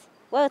vitu basi.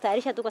 Wewe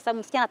tayarisha tu kwa sababu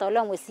msichana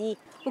ataolewa mwezi hii.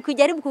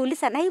 Ukijaribu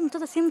kuuliza na hii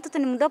mtoto si mtoto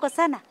ni mdogo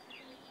sana.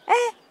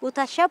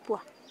 Utashapwa.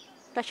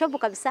 Utashapwa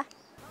kabisa.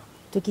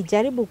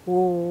 Tukijaribu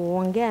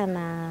kuongea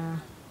na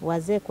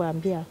wazee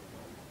kuambia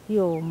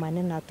hiyo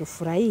maneno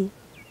hatufurahii,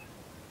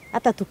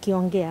 hata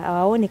tukiongea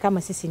hawaoni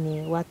kama sisi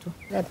ni watu.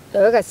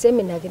 Naweka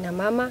semina kina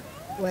mama,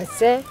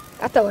 wazee,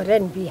 hata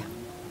wareni pia.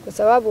 Kwa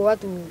sababu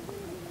watu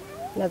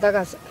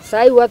nataka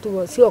sahi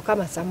watu sio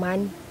kama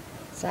zamani.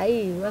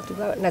 Sahi watu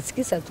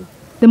nasikiza tu.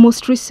 The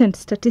most recent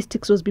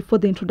statistics was before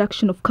the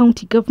introduction of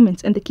county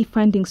governments, and the key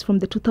findings from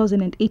the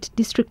 2008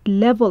 district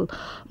level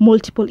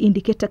multiple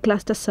indicator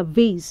cluster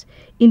surveys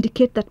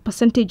indicate that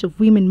percentage of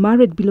women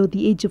married below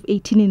the age of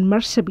 18 in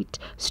Marsabit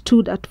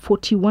stood at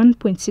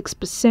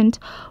 41.6%,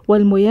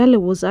 while Moyale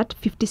was at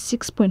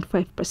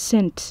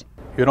 56.5%.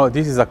 You know,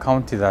 this is a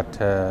county that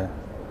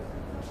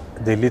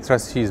the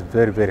literacy is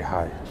very, very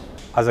high.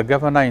 As a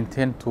governor, I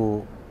intend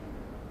to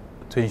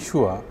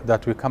ensure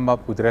that we come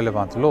up with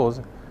relevant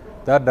laws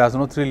that does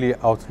not really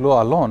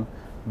outlaw alone,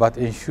 but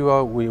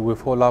ensure we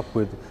follow up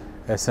with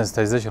a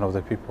sensitization of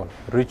the people,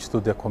 reach to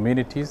the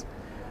communities,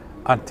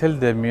 and tell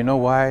them, you know,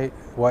 why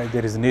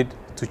there is need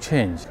to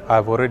change.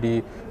 I've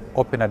already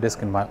opened a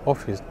desk in my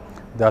office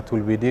that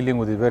will be dealing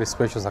with the very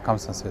special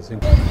circumstances.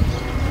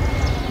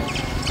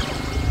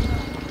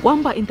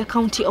 Wamba in the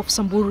county of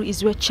Samburu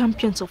is where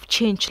champions of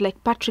change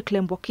like Patrick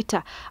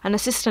Lembwakita, an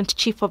assistant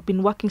chief, have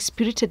been working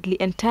spiritedly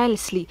and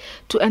tirelessly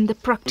to end the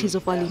practice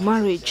of early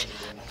marriage.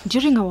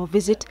 During our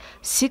visit,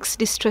 6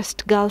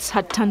 distressed girls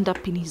had turned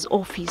up in his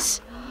office.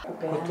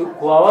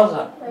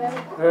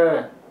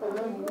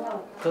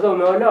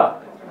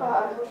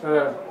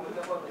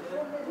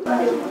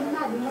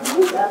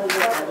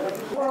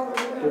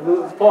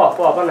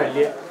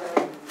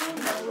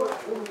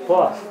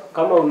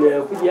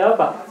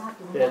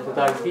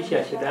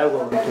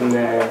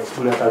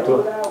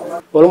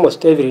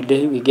 Almost every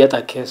day we get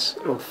a case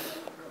of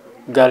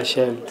girl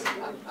child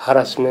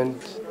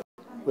harassment.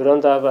 We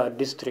don't have a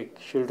district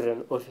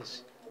children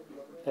office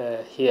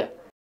here.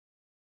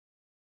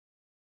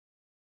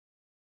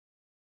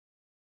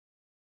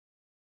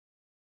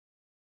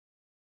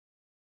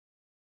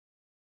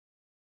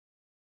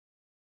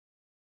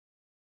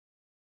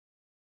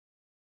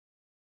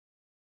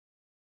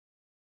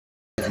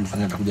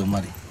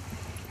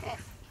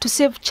 To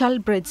save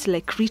childbirths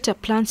like Rita,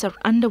 plans are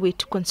underway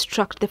to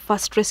construct the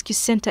first rescue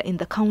center in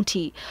the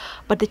county,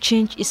 but the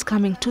change is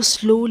coming too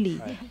slowly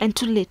and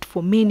too late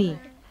for many.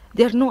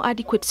 There are no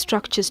adequate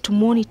structures to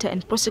monitor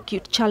and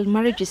prosecute child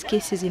marriages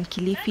cases in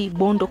Kilifi,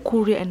 Bondo,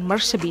 Kuria and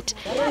Marsabit,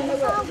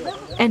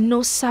 and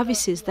no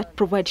services that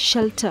provide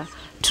shelter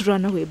to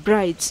runaway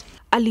brides.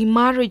 Early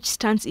marriage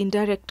stands in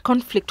direct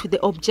conflict with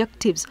the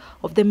objectives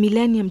of the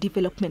Millennium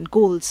Development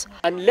Goals.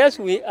 Unless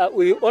we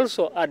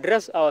also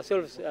address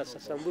ourselves as a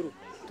Samburu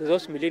to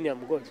those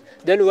Millennium Goals,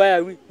 then why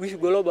are we? Which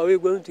globe are we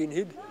going to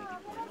inhibit?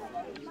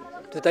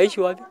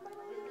 Tutaishi wapi?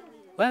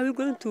 Where are we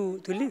going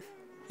to live?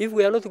 If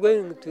we are not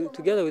going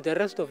together with the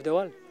rest of the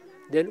world,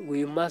 then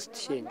we must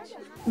change.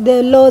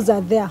 The laws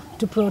are there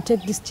to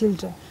protect these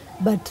children,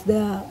 but they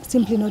are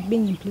simply not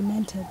being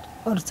implemented,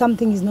 or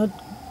something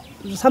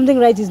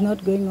right is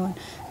not going on,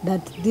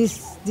 that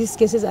these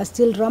cases are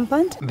still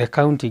rampant. The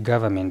county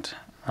government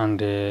and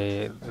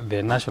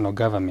the national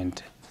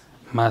government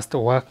must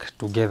work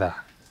together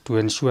to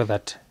ensure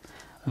that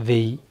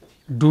they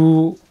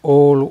do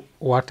all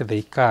what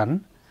they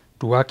can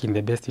to work in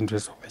the best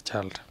interest of the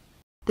child.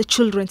 The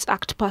Children's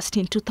Act passed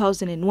in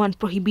 2001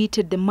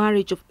 prohibited the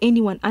marriage of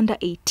anyone under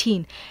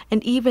 18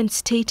 and even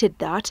stated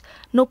that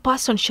no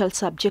person shall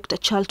subject a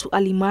child to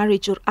early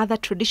marriage or other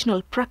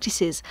traditional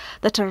practices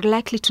that are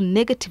likely to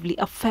negatively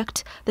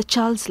affect the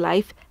child's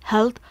life,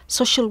 health,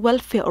 social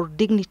welfare or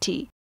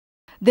dignity.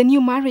 The new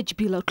marriage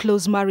bill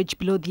outlaws marriage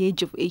below the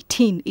age of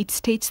 18. It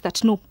states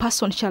that no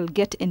person shall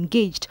get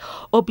engaged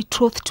or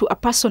betrothed to a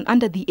person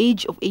under the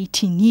age of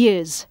 18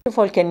 years. First of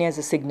all, Kenya is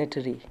a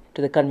signatory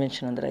to the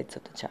Convention on the Rights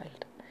of the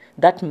Child.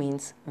 That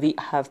means we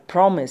have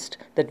promised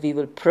that we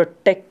will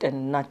protect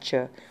and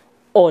nurture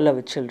all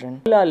our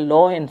children. All our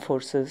law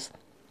enforcers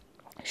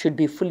should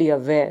be fully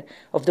aware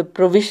of the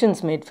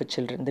provisions made for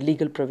children, the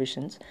legal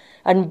provisions,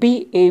 and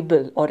be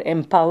able or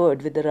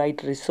empowered with the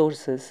right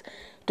resources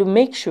to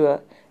make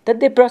sure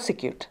that they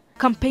prosecute.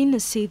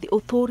 Campaigners say the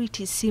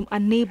authorities seem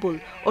unable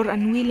or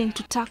unwilling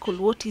to tackle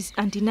what is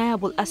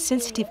undeniable a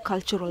sensitive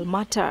cultural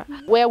matter.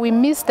 Where we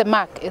miss the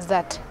mark is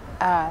that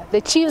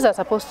the chiefs are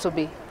supposed to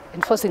be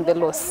enforcing the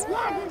laws.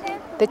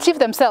 The chiefs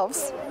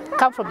themselves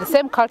come from the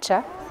same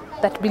culture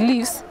that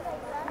believes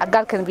a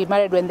girl can be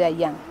married when they are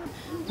young.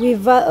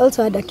 We've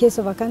also had a case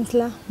of a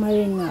councillor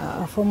marrying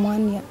a Form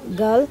 1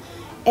 girl,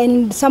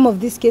 and some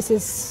of these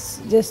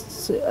cases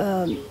just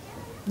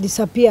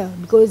disappear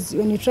because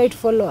when you try to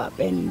follow up,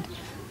 and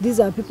these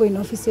are people in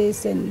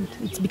offices, and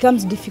it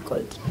becomes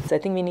difficult. I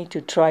think we need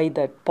to try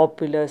that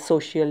popular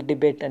social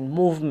debate and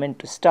movement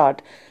to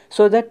start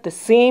so that the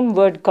same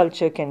word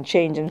culture can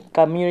change and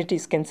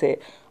communities can say,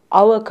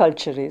 our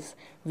culture is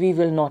we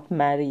will not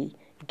marry,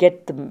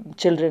 get the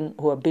children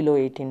who are below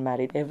 18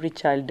 married. Every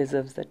child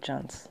deserves that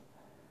chance.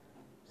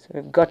 So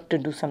we've got to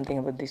do something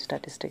about these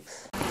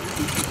statistics.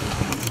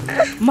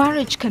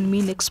 Marriage can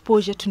mean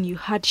exposure to new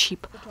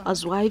hardship.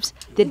 As wives,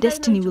 their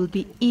destiny will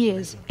be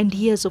years and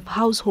years of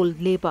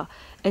household labor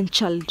and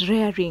child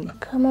rearing.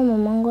 Kama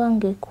mamangu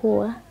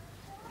angekuwa,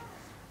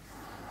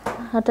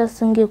 hata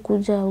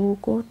singekuja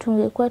huko,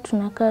 tungekuwa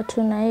tunakaa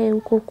tu na yeye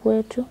huko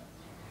kwetu,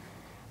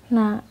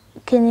 na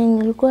kenye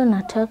nilikuwa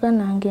nataka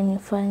na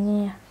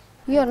angenifanyia.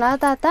 Hiyo na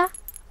tata,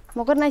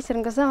 mko na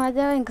isirngasama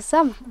aja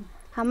ngasama,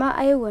 ama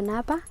ayo na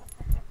hapa,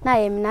 na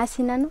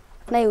yemnasi nanu.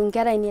 Na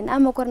yungera ini na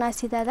moko na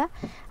sitada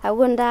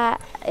agunda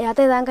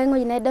yata danga ngo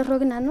ina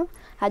derrogi nanu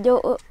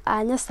ajo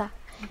anyasa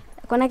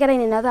kona kera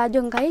ini na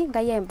ajo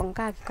ngai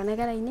embonga kona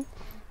kera ini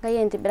ngai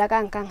enti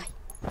beraka nkangai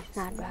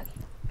na dwagi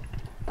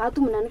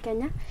patu munanu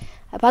Kenya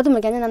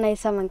na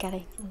isa mankera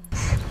ini.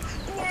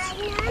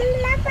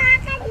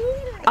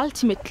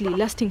 Ultimately,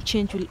 lasting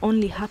change will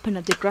only happen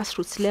at the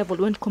grassroots level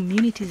when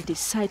communities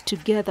decide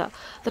together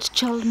that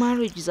child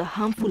marriage is a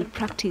harmful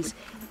practice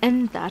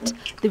and that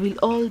they will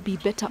all be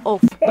better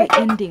off by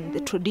ending the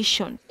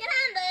tradition.